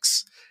don't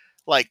mix.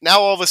 Like, now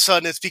all of a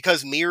sudden it's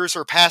because mirrors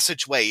are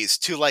passageways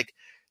to, like,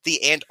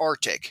 the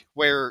Antarctic,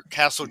 where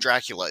Castle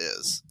Dracula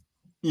is.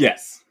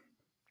 Yes.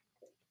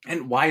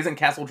 And why isn't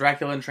Castle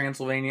Dracula in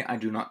Transylvania? I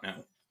do not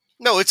know.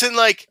 No, it's in,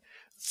 like,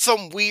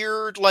 some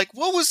weird, like,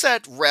 what was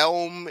that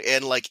realm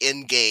in, like,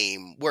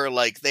 Endgame, where,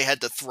 like, they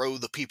had to throw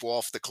the people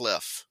off the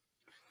cliff?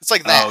 It's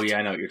like that. Oh, yeah,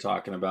 I know what you're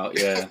talking about,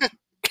 yeah.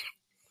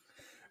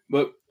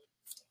 But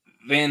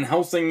Van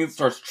Helsing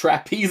starts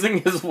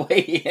trapezing his way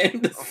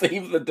in to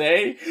save the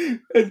day,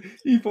 and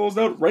he falls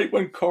out right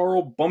when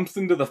Carl bumps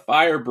into the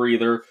fire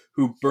breather,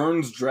 who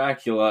burns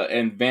Dracula,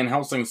 and Van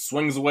Helsing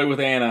swings away with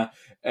Anna,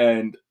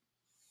 and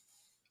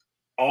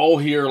all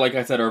here, like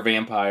I said, are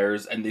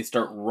vampires, and they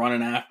start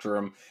running after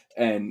him,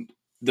 and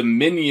the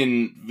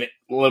minion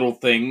little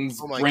things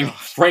bring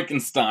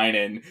Frankenstein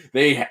in.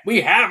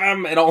 We have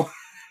him, and all...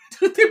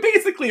 They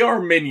basically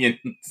are minions,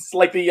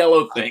 like the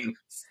yellow things.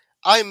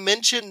 I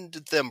mentioned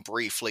them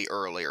briefly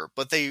earlier,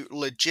 but they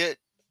legit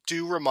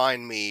do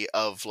remind me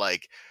of,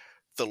 like,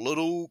 the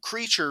little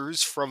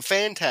creatures from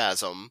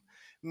Phantasm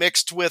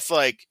mixed with,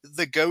 like,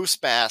 the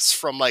ghost masks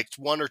from, like,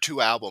 1 or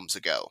 2 albums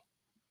ago.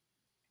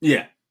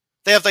 Yeah.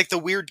 They have, like, the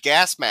weird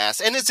gas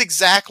mask, and it's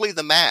exactly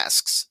the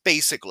masks,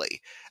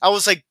 basically. I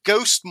was like,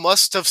 Ghost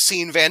must have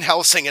seen Van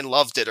Helsing and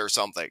loved it or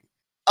something.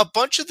 A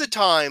bunch of the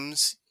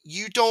times,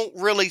 you don't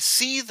really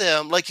see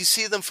them, like, you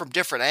see them from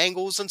different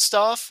angles and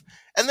stuff,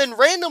 and then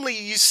randomly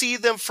you see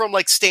them from,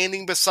 like,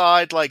 standing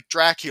beside, like,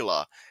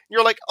 Dracula.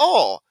 You're like,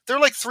 oh, they're,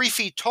 like, 3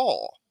 feet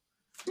tall.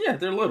 Yeah,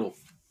 they're little.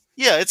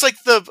 Yeah, it's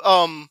like the,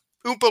 Oompa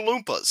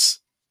Loompas.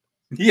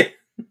 Yeah.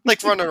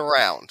 Like, running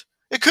around.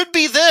 It could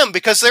be them,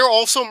 because they're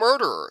also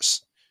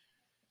murderers.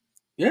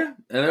 Yeah,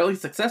 and they're at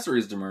least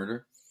accessories to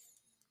murder.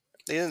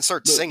 They didn't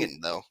start singing,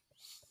 though.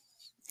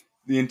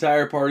 The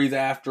entire party's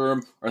after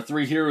him. Our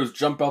 3 heroes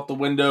jump out the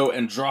window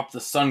and drop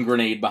the sun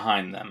grenade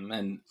behind them,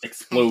 and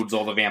explodes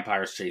all the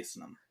vampires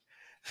chasing them.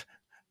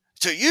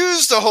 To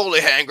use the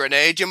holy hand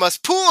grenade, you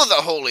must pull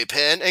the holy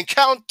pin and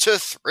count to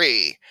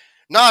 3.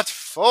 Not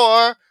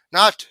 4,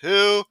 not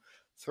 2,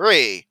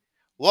 3.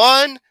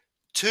 1,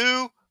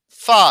 2,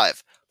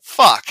 5.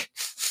 Fuck.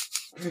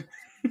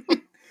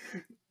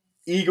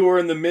 Igor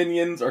and the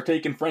minions are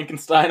taking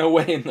Frankenstein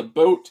away in the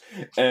boat,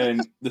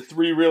 and the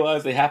 3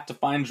 realize they have to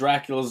find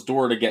Dracula's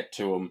door to get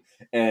to him.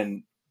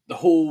 And the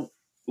whole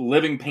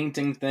living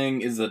painting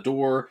thing is the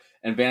door,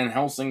 and Van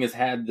Helsing has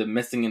had the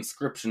missing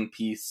inscription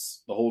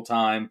piece the whole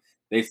time.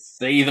 They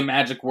say the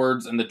magic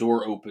words, and the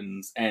door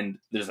opens, and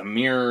there's a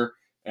mirror,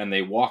 and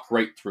they walk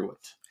right through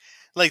it.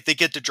 Like, they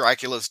get to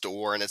Dracula's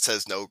door, and it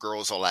says no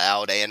girls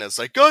allowed, and it's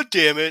like, God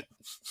damn it.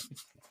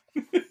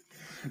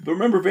 But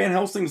remember, Van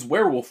Helsing's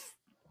werewolf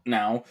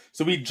now,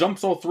 so he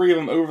jumps all three of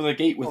them over the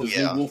gate with his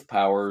new wolf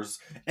powers.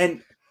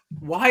 And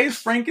why is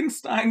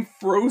Frankenstein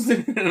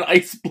frozen in an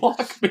ice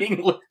block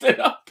being lifted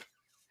up?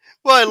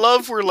 Well, I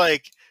love where,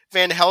 like,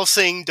 Van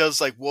Helsing does,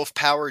 like, wolf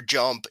power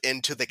jump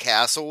into the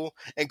castle,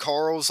 and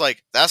Carl's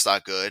like, that's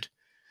not good.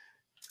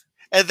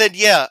 And then,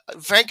 yeah,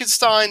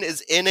 Frankenstein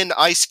is in an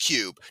ice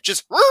cube,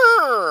 just,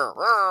 roar,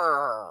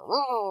 roar,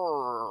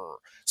 roar,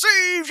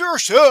 save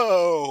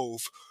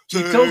yourself!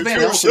 He tells Van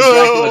Helsing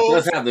Dracula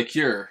does have the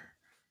cure.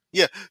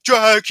 Yeah,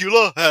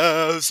 Dracula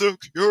has a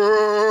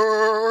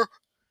cure!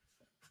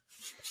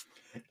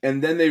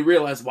 And then they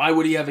realize, why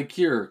would he have a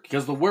cure?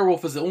 Because the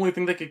werewolf is the only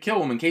thing that could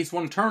kill him in case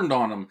one turned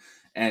on him.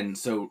 And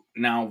so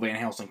now Van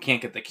Helsing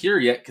can't get the cure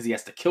yet because he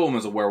has to kill him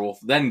as a werewolf,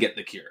 then get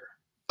the cure.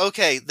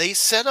 Okay, they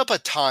set up a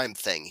time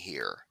thing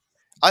here.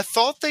 I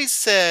thought they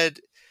said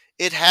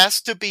it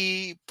has to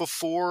be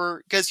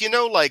before, because you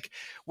know, like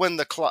when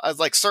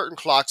like certain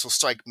clocks will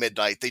strike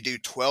midnight, they do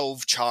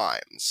 12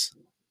 chimes.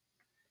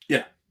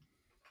 Yeah.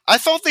 I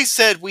thought they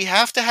said we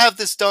have to have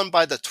this done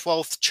by the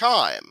 12th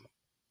chime.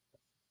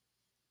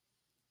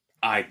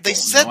 They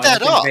set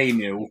that up. They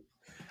knew.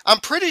 I'm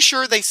pretty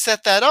sure they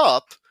set that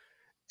up,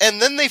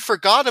 and then they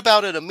forgot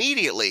about it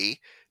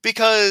immediately.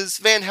 Because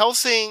Van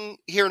Helsing,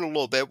 here in a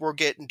little bit, we'll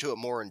get into it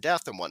more in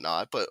depth and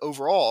whatnot, but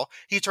overall,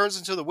 he turns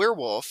into the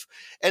werewolf,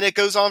 and it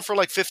goes on for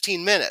like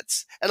 15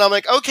 minutes. And I'm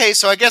like, okay,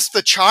 so I guess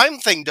the chime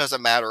thing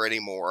doesn't matter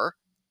anymore.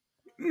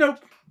 Nope.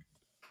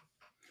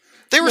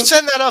 They were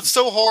setting that up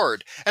so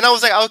hard. And I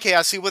was like, okay,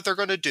 I see what they're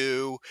going to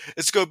do.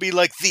 It's going to be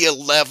like the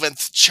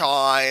 11th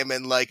chime,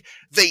 and like,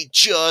 they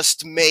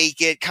just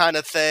make it kind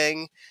of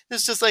thing.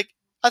 It's just like,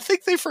 I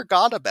think they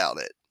forgot about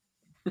it.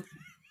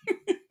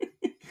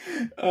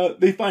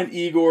 They find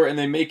Igor and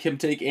they make him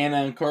take Anna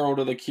and Carl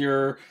to the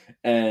cure,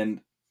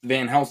 and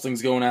Van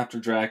Helsing's going after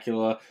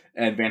Dracula,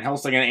 and Van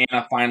Helsing and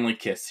Anna finally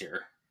kiss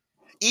here.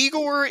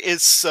 Igor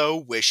is so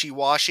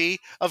wishy-washy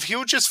of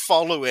he'll just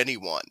follow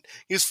anyone.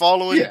 He's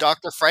following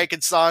Dr.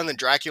 Frankenstein, and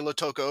Dracula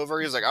took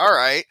over. He's like, all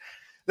right.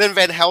 Then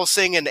Van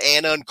Helsing and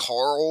Anna and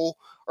Carl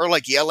are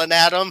like yelling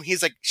at him.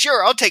 He's like,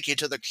 sure, I'll take you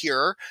to the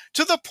cure.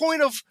 To the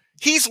point of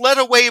he's led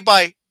away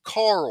by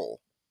Carl.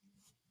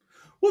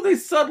 Well, they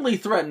suddenly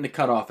threaten to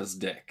cut off his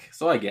dick,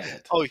 so I get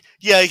it. Oh,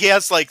 yeah, he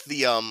has like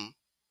the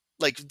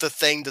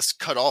thing to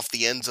cut off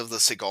the ends of the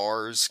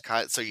cigars,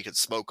 so you can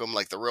smoke them,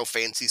 like the real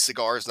fancy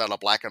cigars, not a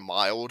Black and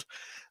Mild,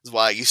 is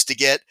what I used to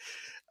get.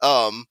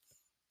 And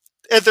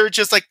they're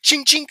just like,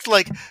 chink chink,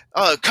 like,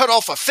 cut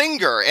off a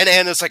finger, and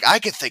Anna's like, I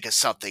could think of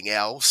something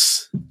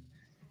else.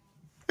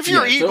 If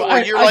you're Igor,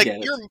 you're like,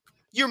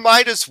 you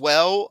might as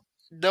well.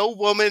 No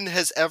woman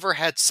has ever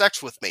had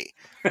sex with me.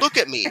 Look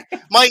at me.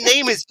 My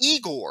name is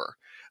Igor.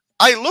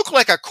 I look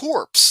like a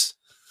corpse.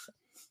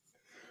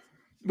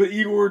 But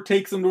Igor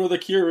takes him to where the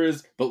cure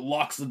is, but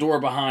locks the door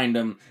behind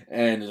him,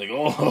 and is like,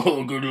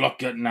 oh, good luck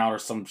getting out, or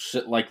some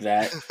shit like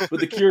that. But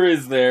the cure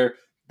is there.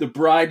 The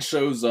bride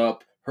shows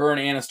up. Her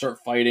and Anna start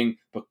fighting,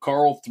 but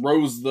Carl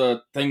throws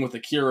the thing with the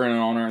cure in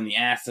on her, and the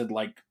acid,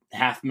 like,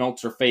 half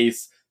melts her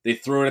face. They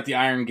throw it at the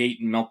Iron Gate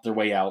and melt their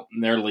way out,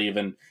 and they're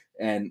leaving.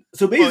 And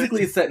so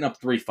basically it's setting up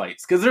 3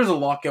 fights, because there's a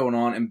lot going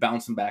on and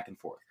bouncing back and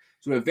forth.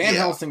 So we have Van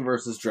Helsing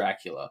versus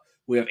Dracula.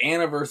 We have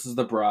Anna versus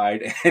the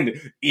bride, and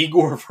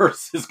Igor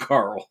versus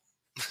Carl.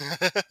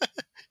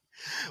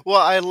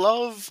 Well, I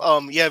love,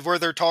 where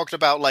they're talking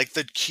about, like,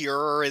 the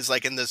cure is,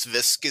 like, in this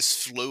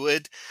viscous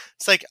fluid.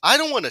 It's like, I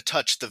don't want to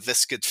touch the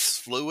viscous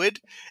fluid.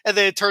 And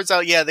then it turns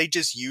out, they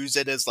just use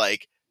it as,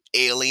 like,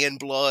 alien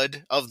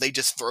blood. They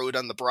just throw it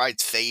on the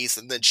bride's face,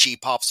 and then she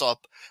pops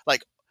up,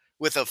 like,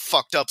 with a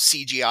fucked up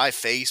CGI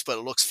face, but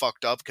it looks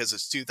fucked up because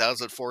it's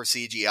 2004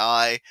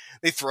 CGI.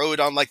 They throw it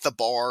on, like, the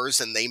bars,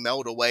 and they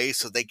melt away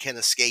so they can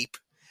escape.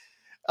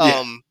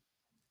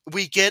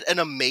 We get an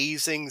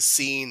amazing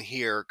scene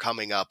here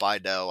coming up, I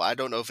know. I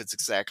don't know if it's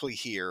exactly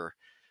here,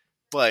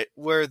 but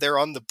where they're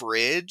on the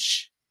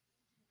bridge,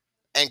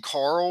 and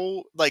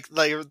Carl, like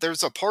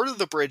there's a part of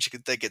the bridge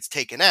that gets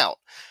taken out,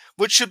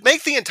 which should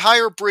make the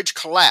entire bridge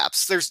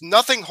collapse. There's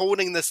nothing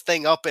holding this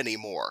thing up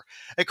anymore.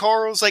 And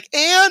Carl's like,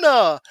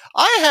 Anna,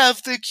 I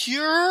have the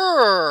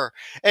cure!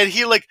 And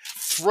he, like,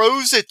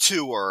 throws it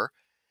to her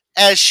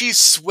as she's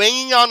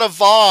swinging on a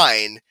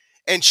vine,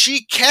 and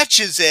she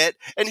catches it,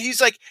 and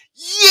he's like,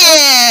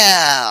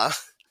 yeah!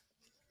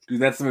 Dude,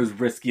 that's the most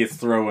riskiest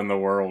throw in the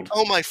world.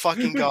 Oh my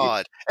fucking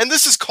god. And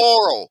this is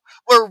Carl,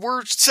 where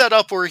we're set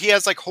up where he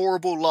has, like,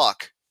 horrible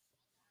luck.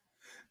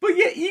 But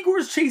yeah,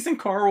 Igor's chasing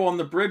Carl on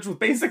the bridge with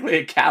basically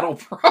a cattle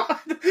prod.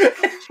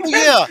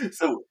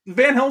 So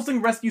Van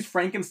Helsing rescues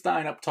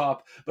Frankenstein up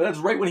top, but that's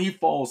right when he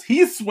falls.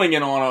 He's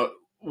swinging on a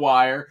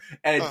wire,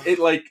 and it,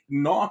 like,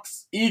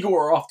 knocks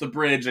Igor off the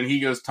bridge, and he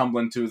goes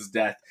tumbling to his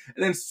death.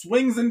 And then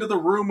swings into the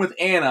room with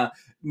Anna,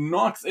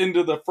 knocks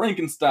into the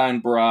Frankenstein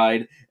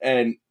bride,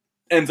 and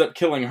ends up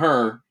killing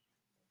her.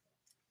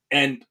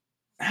 And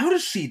how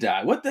does she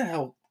die? What the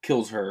hell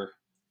kills her?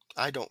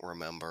 I don't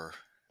remember.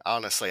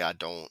 Honestly, I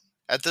don't.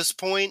 At this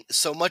point,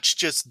 so much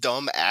just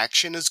dumb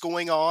action is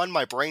going on,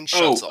 my brain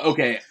shuts Oh, off.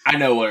 okay. I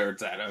know where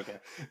it's at. Okay.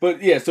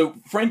 But yeah, so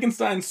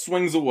Frankenstein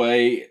swings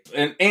away,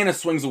 and Anna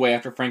swings away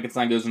after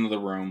Frankenstein goes into the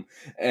room,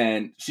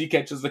 and she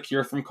catches the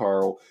cure from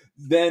Carl.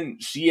 Then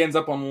she ends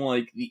up on,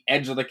 like, the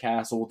edge of the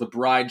castle. The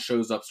bride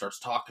shows up, starts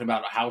talking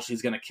about how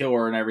she's going to kill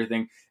her and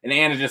everything, and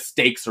Anna just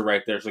stakes her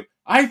right there. She's like,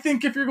 I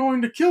think if you're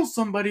going to kill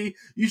somebody,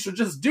 you should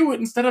just do it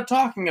instead of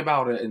talking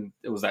about it. And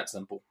it was that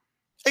simple.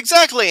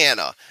 Exactly,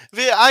 Anna.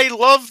 I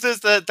love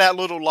that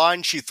little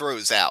line she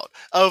throws out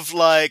of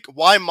like,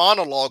 why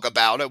monologue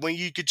about it when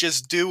you could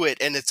just do it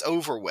and it's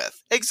over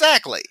with?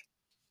 Exactly.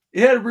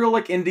 It had real,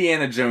 like,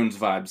 Indiana Jones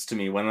vibes to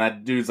me when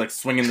that dude's, like,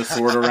 swinging the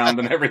sword around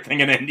and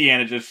everything, and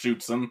Indiana just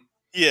shoots him.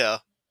 Yeah.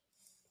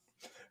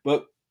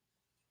 But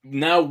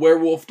now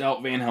werewolfed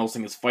out Van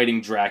Helsing is fighting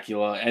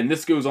Dracula, and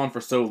this goes on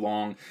for so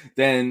long.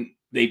 Then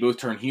they both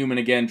turn human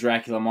again.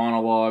 Dracula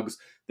monologues.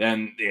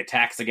 Then he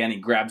attacks again. He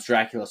grabs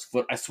Dracula's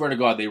foot. I swear to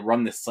God, they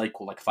run this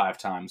cycle like 5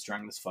 times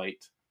during this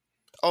fight.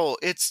 Oh,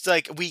 it's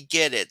like, we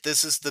get it.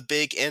 This is the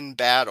big end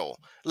battle.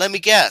 Let me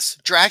guess.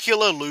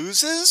 Dracula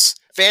loses?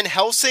 Van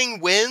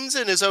Helsing wins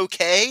and is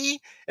okay?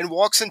 And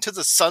walks into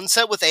the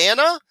sunset with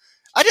Anna?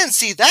 I didn't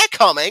see that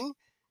coming.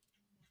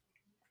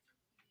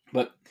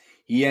 But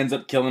he ends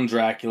up killing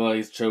Dracula.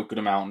 He's choking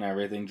him out and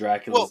everything.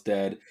 Dracula's Well,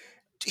 dead.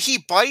 he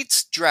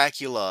bites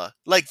Dracula.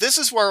 Like, this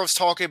is where I was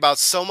talking about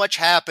so much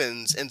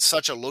happens in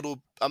such a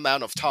little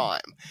amount of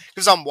time.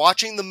 Because I'm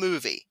watching the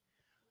movie.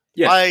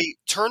 Yeah. I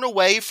turn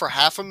away for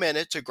half a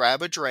minute to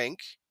grab a drink.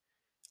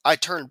 I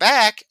turn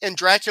back and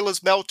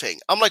Dracula's melting.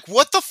 I'm like,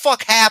 what the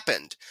fuck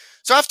happened?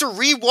 So I have to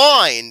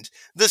rewind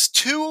this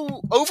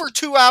over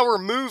 2 hour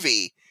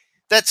movie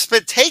that's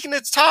been taking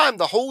its time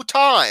the whole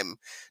time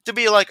to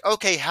be like,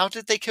 okay, how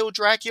did they kill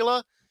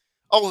Dracula?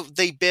 Oh,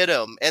 they bit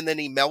him and then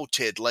he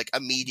melted like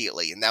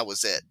immediately and that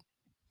was it.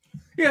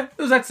 Yeah,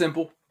 it was that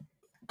simple.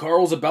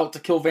 Carl's about to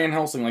kill Van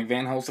Helsing, like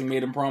Van Helsing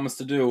made him promise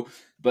to do,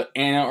 but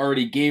Anna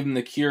already gave him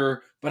the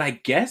cure, but I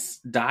guess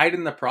died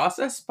in the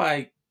process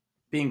by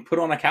being put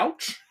on a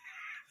couch?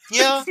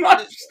 Yeah.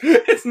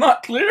 It's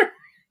not clear.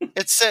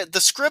 It said,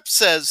 the script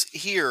says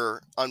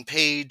here on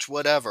page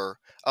whatever,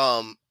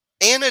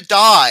 Anna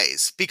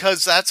dies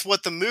because that's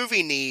what the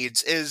movie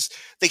needs, is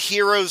the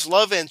hero's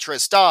love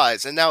interest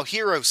dies and now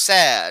hero's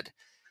sad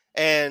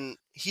and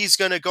he's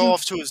going to go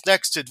off to his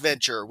next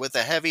adventure with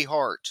a heavy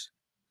heart.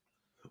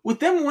 With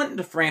them wanting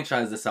to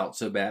franchise this out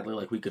so badly,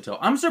 like we could tell,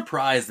 I'm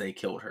surprised they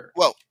killed her.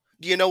 Well,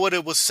 do you know what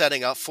it was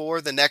setting up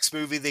for? The next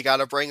movie, they got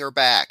to bring her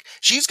back.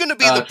 She's going to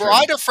be the True.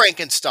 bride of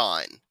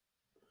Frankenstein.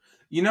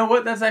 You know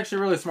what? That's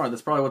actually really smart.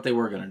 That's probably what they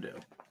were going to do.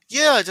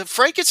 Yeah,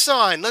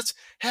 Frankenstein, let's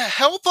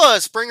help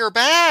us bring her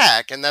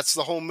back, and that's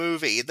the whole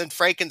movie. Then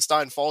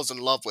Frankenstein falls in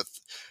love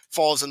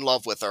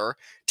with her,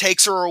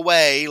 takes her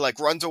away, like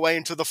runs away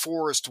into the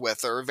forest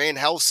with her. Van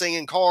Helsing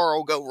and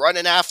Carl go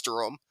running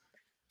after him.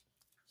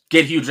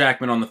 Get Hugh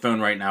Jackman on the phone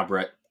right now,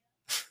 Brett.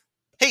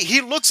 Hey, he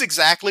looks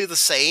exactly the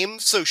same,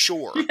 so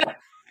sure. Yeah.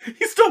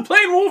 He's still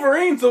playing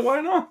Wolverine, so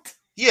why not?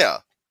 Yeah.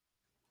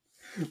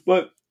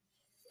 But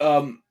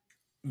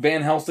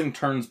Van Helsing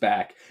turns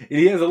back, and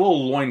he has a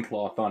little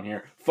loincloth on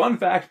here. Fun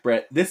fact,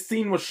 Brett, this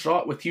scene was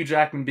shot with Hugh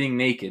Jackman being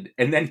naked,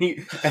 and then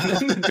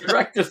the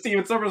director,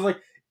 Steven Soderbergh's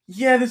like,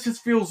 yeah, this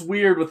just feels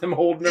weird with him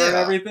holding her and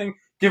everything.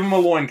 Give him a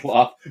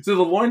loincloth. So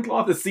the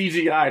loincloth is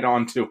CGI'd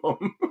onto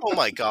him. Oh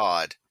my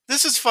god.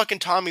 This is fucking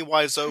Tommy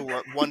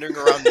Wiseau wandering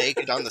around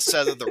naked on the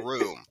set of The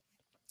Room.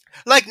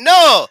 Like,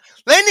 no!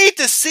 They need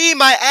to see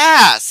my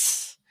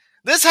ass!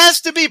 This has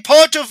to be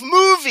part of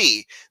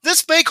movie!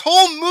 This make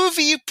whole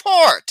movie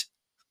part!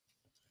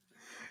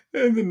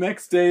 And the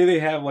next day they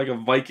have like a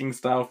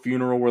Viking-style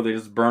funeral where they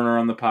just burn her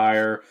on the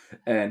pyre,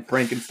 and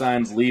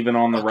Frankenstein's leaving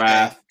on the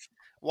raft.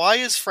 Why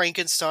is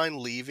Frankenstein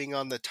leaving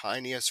on the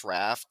tiniest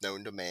raft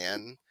known to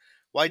man?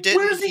 Why didn't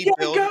Where's he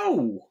gonna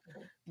go?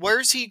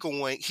 Where's he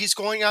going? He's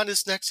going on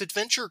his next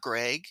adventure,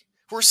 Greg.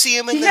 We'll see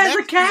him in the next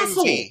movie. He has a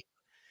castle!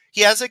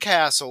 He has a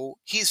castle.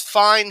 He's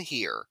fine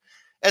here.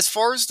 As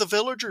far as the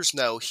villagers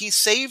know, he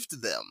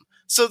saved them.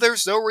 So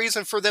there's no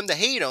reason for them to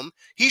hate him.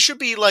 He should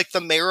be like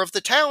the mayor of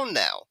the town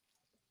now.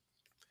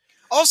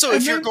 Also,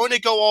 if you're going to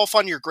go off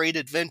on your great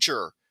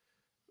adventure,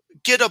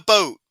 get a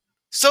boat.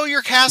 Sell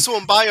your castle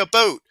and buy a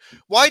boat.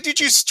 Why did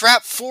you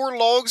strap 4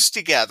 logs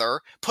together,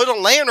 put a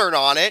lantern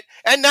on it,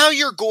 and now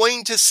you're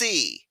going to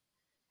sea?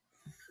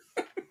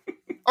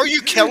 Are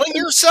you killing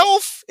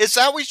yourself? Is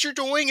that what you're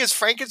doing? Is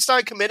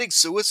Frankenstein committing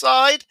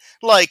suicide?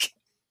 Like...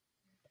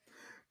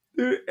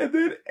 Dude, and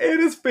then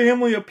Anna's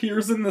family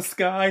appears in the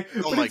sky.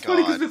 Oh but my it's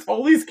funny because it's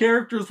all these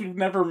characters we've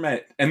never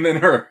met. And then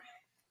her.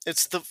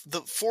 It's the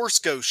Force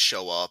Ghosts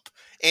show up.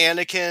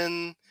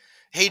 Anakin...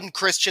 Hayden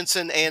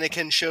Christensen,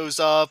 Anakin shows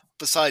up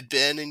beside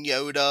Ben and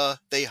Yoda.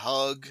 They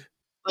hug.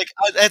 Like,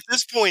 at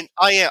this point,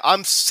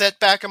 I'm set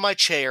back in my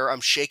chair.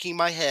 I'm shaking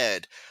my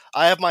head.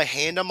 I have my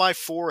hand on my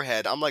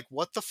forehead. I'm like,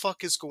 what the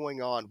fuck is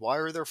going on? Why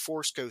are there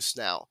Force Ghosts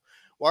now?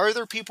 Why are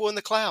there people in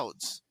the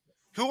clouds?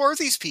 Who are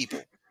these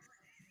people?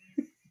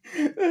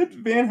 That's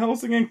Van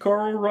Helsing and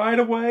Carl ride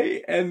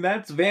away, and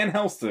that's Van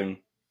Helsing.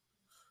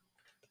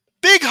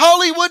 Big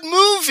Hollywood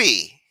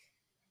movie!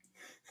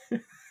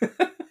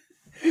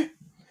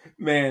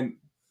 Man,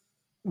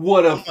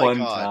 what a Oh my fun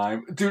god.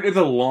 time. Dude, it's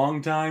a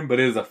long time, but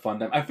it is a fun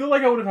time. I feel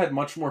like I would have had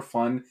much more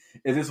fun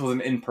if this was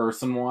an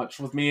in-person watch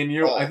with me and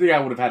you. I Oh, think I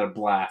would have had a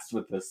blast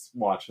with this,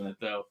 watching it,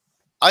 though.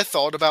 I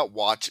thought about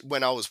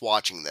when I was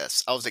watching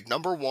this. I was like,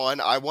 number one,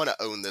 I want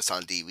to own this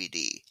on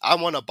DVD. I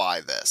want to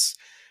buy this.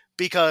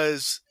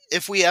 Because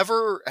if we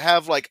ever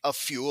have like a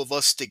few of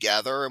us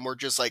together and we're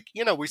just like,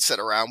 we sit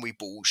around, we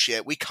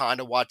bullshit, we kind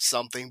of watch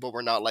something, but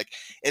we're not like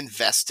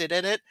invested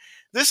in it.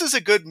 This is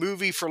a good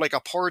movie for like a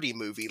party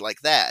movie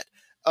like that.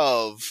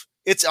 Of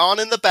it's on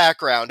in the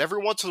background.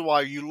 Every once in a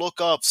while, you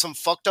look up, some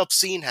fucked up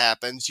scene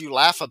happens, you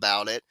laugh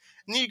about it,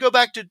 and then you go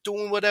back to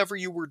doing whatever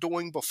you were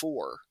doing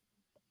before.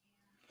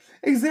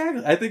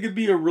 Exactly. I think it'd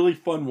be a really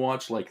fun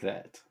watch like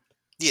that.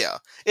 Yeah,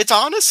 it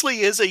honestly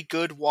is a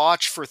good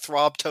watch for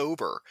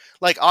Throbtober.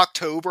 Like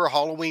October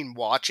Halloween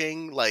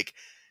watching, like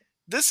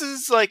this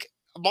is like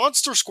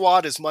Monster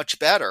Squad is much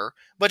better,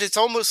 but it's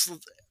almost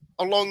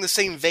along the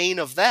same vein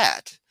of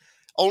that.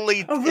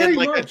 Only Oh, in very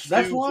like a much.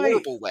 That's new why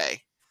horrible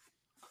way.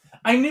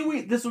 I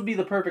knew this would be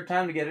the perfect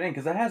time to get it in,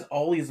 because it has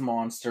all these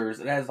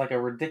monsters. It has like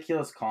a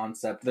ridiculous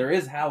concept. There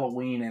is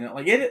Halloween in it.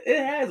 Like it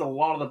has a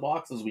lot of the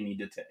boxes we need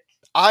to tick.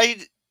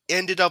 I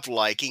ended up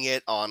liking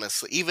it,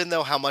 honestly, even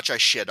though how much I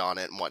shit on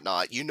it and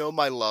whatnot. You know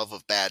my love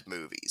of bad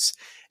movies.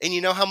 And you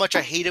know how much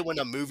I hate it when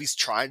a movie's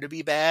trying to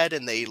be bad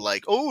and they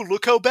like, oh,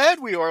 look how bad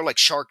we are, like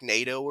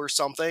Sharknado or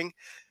something.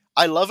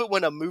 I love it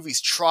when a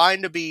movie's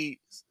trying to be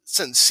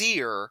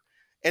sincere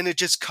and it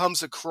just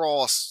comes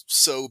across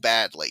so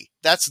badly.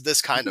 That's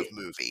this kind Yeah, of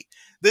movie.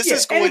 This yeah,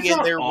 is and going it's in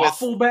not there with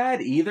awful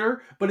bad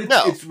either, but it's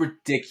no. it's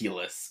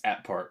ridiculous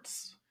at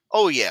parts.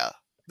 Oh yeah.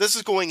 This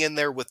is going in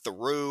there with The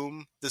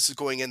Room. This is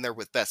going in there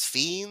with Best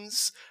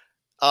Fiends.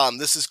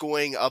 This is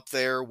going up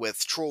there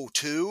with Troll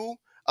 2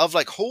 of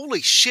like,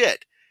 holy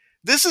shit.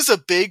 This is a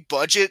big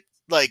budget,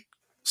 like,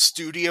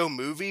 studio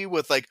movie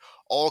with like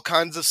all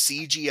kinds of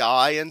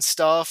CGI and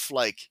stuff.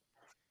 Like,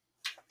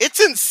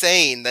 it's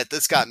insane that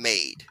this got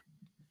made.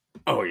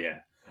 Oh yeah,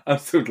 I'm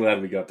so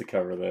glad we got to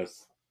cover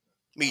this.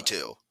 Me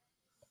too.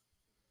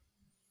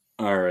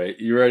 All right,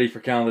 you ready for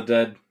Count of the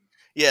Dead?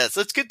 Yes,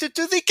 let's get to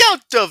the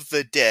Count of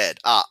the Dead.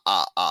 Ah,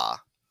 ah,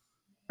 ah.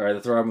 All right,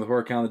 that's where I'm with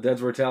horror Count of the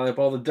Dead's where we tally up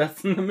all the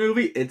deaths in the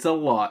movie. It's a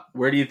lot.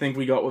 Where do you think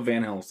we got with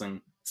Van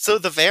Helsing? So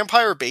the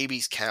vampire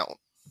babies count.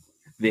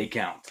 They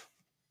count.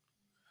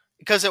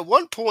 Because at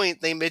one point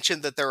they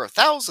mentioned that there are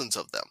thousands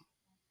of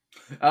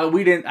them.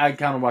 We didn't. I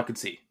counted what I could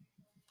see.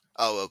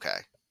 Oh, okay.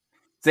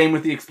 Same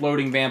with the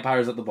exploding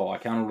vampires at the ball. I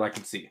counted what I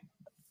could see.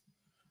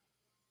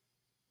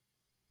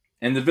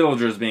 And the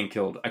villagers being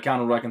killed. I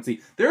counted what I can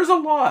see. There's a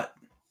lot.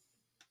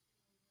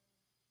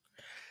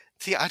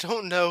 See, I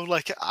don't know,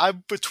 like,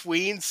 I'm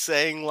between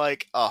saying,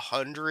 like,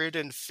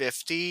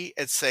 150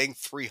 and saying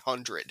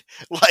 300.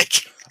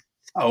 Like,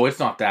 Oh, it's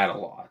not that a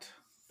lot.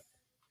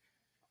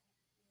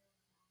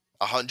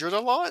 100 a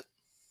lot?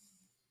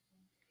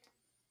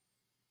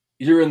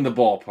 You're in the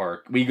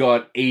ballpark. We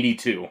got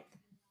 82.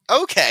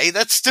 Okay,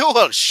 that's still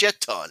a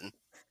shit ton.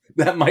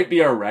 That might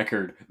be our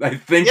record. I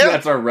think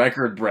that's our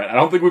record, Brett. I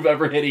don't think we've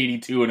ever hit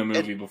 82 in a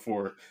movie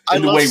before.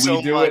 In the way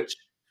we do it.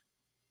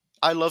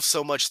 I love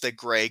so much that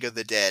Greg of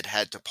the Dead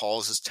had to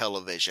pause his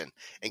television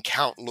and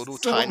count little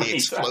tiny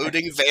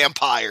exploding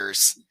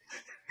vampires.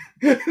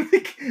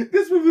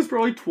 This movie was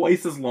probably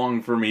twice as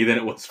long for me than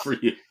it was for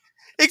you.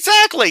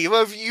 Exactly.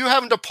 You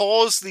having to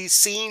pause these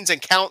scenes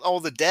and count all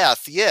the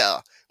death. Yeah.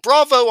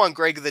 Bravo on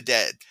Greg of the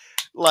Dead.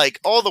 Like,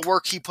 all the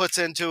work he puts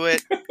into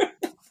it.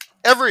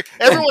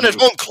 Everyone at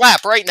home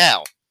clap right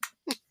now.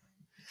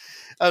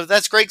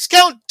 That's Greg's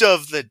Count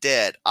of the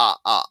Dead. Ah,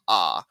 ah,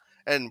 ah.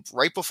 And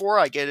right before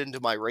I get into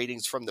my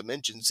ratings from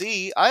Dimension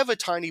Z, I have a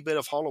tiny bit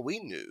of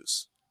Halloween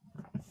news.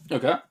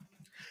 Okay.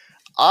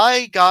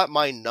 I got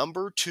my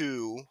number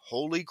 2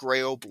 Holy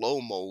Grail blow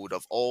mold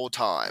of all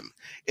time.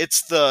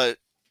 It's the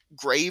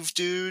grave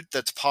dude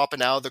that's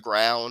popping out of the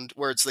ground,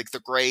 where it's like the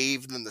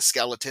grave and then the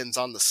skeletons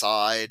on the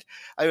side.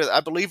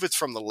 I believe it's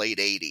from the late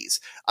 80s.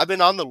 I've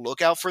been on the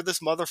lookout for this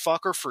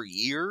motherfucker for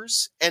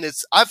years, and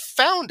I've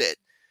found it.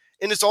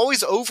 And it's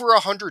always over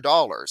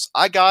 $100.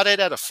 I got it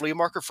at a flea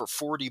market for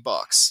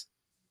 $40.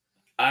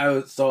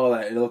 I saw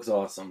that. It looks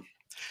awesome.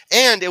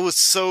 And it was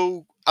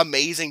so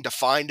amazing to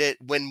find it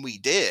when we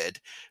did,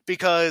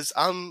 because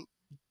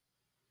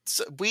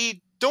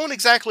we don't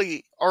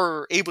exactly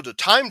are able to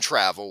time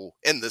travel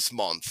in this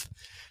month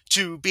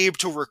to be able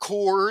to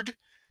record,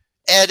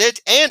 edit,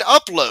 and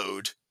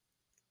upload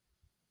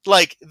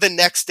like the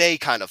next day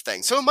kind of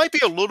thing. So it might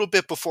be a little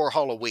bit before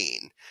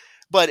Halloween.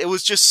 But it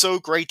was just so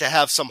great to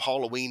have some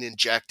Halloween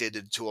injected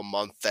into a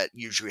month that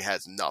usually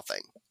has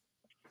nothing.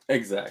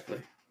 Exactly.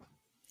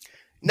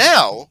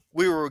 Now,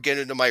 we will get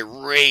into my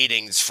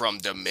ratings from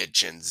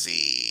Dimension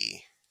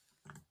Z.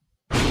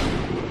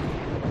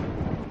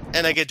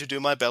 And I get to do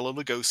my Bela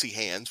Lugosi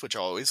hands, which I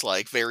always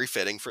like, very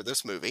fitting for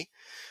this movie.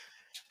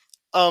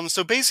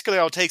 So basically,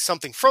 I'll take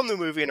something from the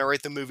movie and I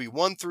rate the movie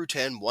 1 through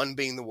 10, 1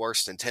 being the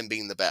worst and 10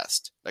 being the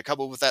best. I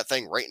come up with that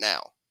thing right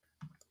now.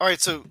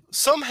 Alright, so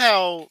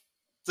somehow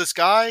this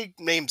guy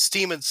named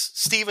Steven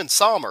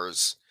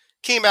Sommers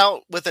came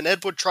out with an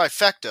Ed Wood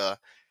trifecta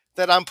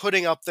that I'm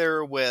putting up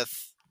there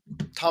with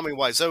Tommy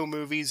Wiseau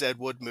movies, Ed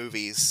Wood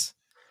movies,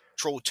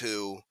 Troll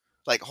 2.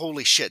 Like,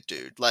 holy shit,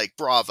 dude. Like,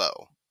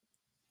 bravo.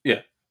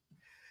 Yeah.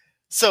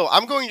 So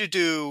I'm going to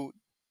do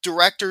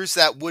directors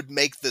that would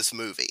make this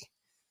movie.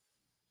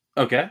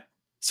 Okay.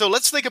 So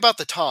let's think about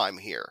the time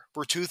here.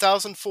 We're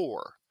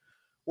 2004.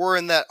 We're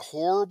in that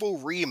horrible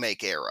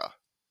remake era.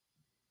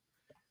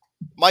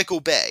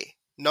 Michael Bay,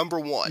 number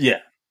 1. Yeah.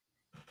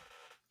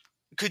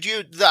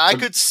 I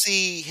could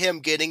see him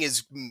getting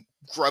his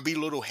grubby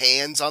little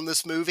hands on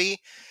this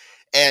movie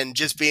and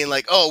just being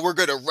like, oh, we're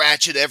going to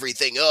ratchet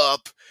everything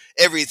up.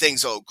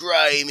 Everything's all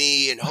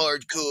grimy and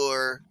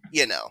hardcore,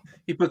 you know.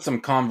 He put some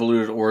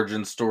convoluted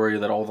origin story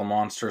that all the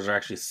monsters are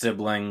actually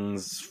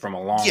siblings from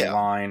a long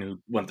line who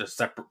went their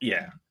separate...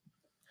 Yeah.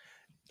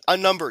 A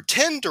number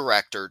 10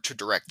 director to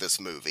direct this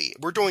movie.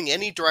 We're doing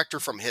any director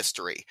from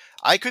history.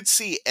 I could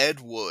see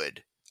Ed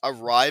Wood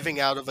arriving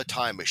out of a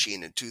time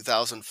machine in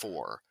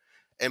 2004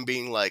 and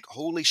being like,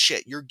 holy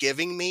shit, you're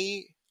giving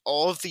me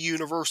all of the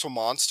Universal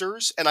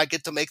monsters and I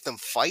get to make them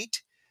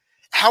fight?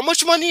 How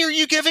much money are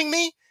you giving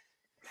me?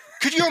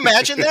 Could you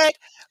imagine that?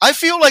 I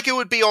feel like it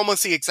would be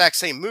almost the exact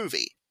same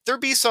movie.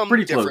 There'd be some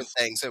Pretty different close.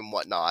 things and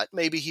whatnot.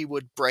 Maybe he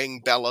would bring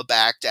Bella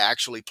back to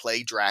actually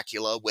play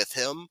Dracula with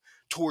him.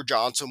 Tor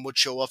Johnson would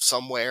show up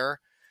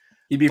somewhere.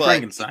 He'd be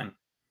Frankenstein.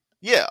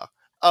 Yeah.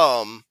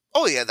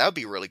 Oh yeah, that would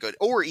be really good.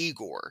 Or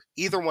Igor.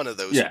 Either one of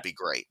those would be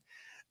great.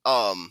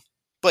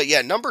 But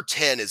yeah, number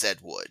 10 is Ed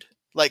Wood.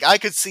 Like, I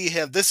could see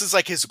him. This is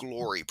like his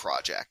glory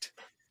project.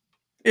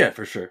 Yeah,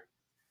 for sure.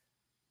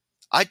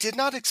 I did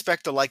not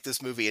expect to like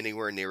this movie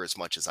anywhere near as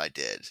much as I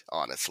did,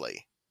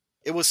 honestly.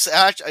 It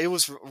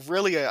was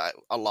really a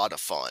lot of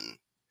fun.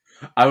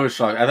 I was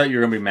shocked. I thought you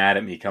were going to be mad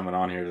at me coming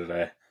on here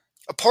today.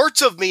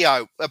 Parts of it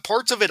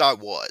I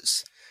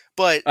was.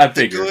 But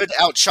the good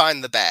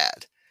outshined the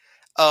bad.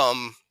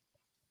 I'm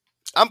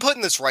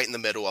putting this right in the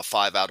middle of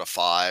 5 out of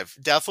 5.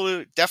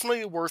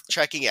 Definitely worth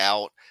checking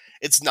out.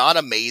 It's not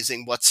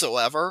amazing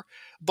whatsoever,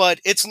 but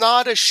it's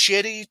not a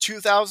shitty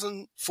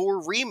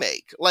 2004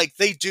 remake. Like,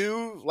 they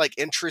do like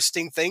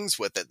interesting things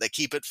with it. They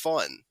keep it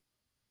fun.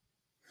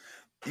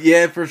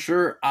 Yeah, for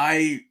sure.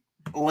 I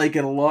like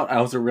it a lot. I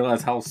also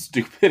realize how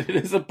stupid it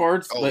is at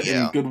parts, but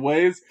in good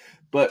ways.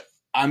 But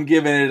I'm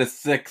giving it a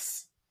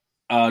 6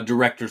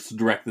 directors to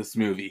direct this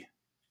movie.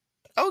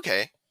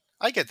 Okay.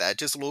 I get that.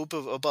 Just a little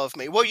bit above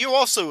me. Well, you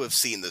also have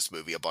seen this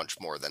movie a bunch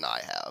more than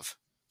I have.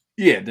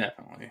 Yeah,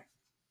 definitely.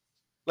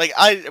 Like,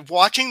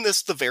 watching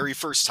this the very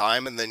first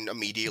time and then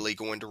immediately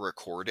going to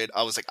record it,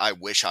 I was like, I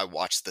wish I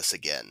watched this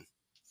again.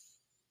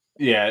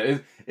 Yeah,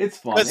 it's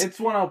fun. It's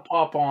one I'll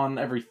pop on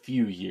every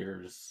few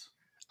years.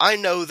 I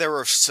know there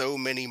are so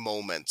many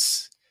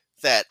moments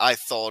that I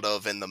thought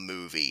of in the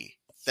movie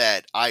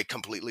that I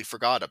completely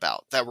forgot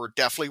about that were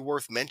definitely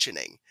worth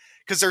mentioning.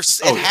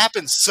 Because it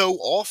happens so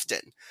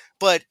often.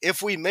 But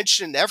if we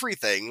mentioned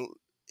everything,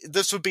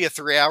 this would be a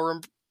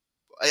 3-hour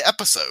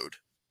episode.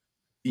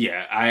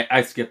 Yeah,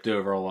 I skipped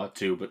over a lot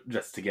too, but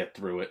just to get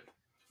through it.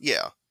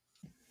 Yeah.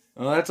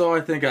 Well, that's all I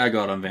think I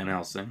got on Van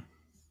Helsing.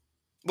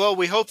 Well,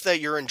 we hope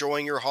that you're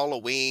enjoying your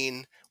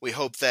Halloween. We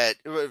hope that...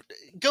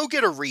 Go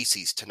get a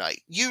Reese's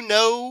tonight. You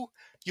know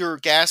your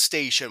gas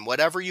station,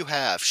 whatever you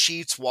have,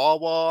 Sheetz,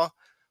 Wawa,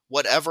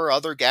 whatever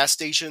other gas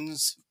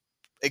stations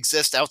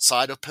exist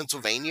outside of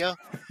Pennsylvania.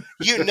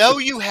 You know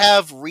you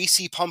have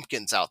Reese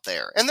pumpkins out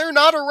there, and they're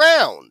not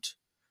around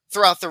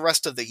throughout the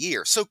rest of the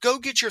year. So go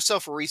get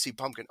yourself a Reese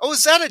pumpkin. Oh,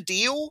 is that a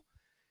deal?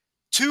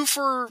 2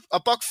 for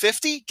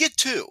 $1.50? Get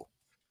 2.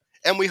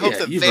 And we hope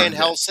that Van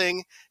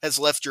Helsing has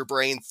left your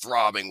brain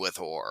throbbing with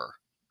horror.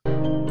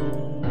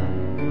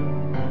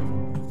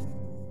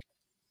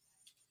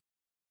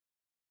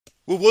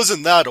 Well,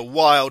 wasn't that a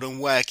wild and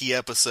wacky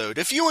episode?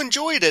 If you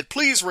enjoyed it,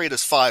 please rate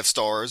us 5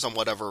 stars on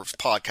whatever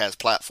podcast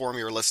platform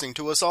you're listening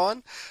to us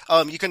on.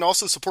 You can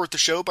also support the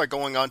show by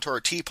going onto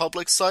our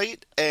TeePublic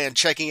site and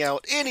checking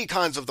out any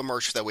kinds of the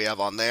merch that we have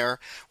on there.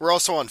 We're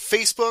also on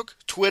Facebook,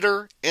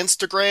 Twitter,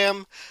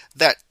 Instagram,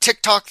 that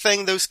TikTok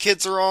thing those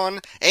kids are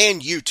on,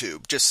 and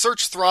YouTube. Just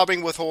search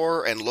Throbbing with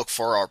Horror and look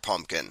for our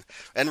pumpkin.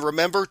 And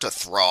remember to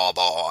throb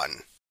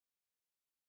on.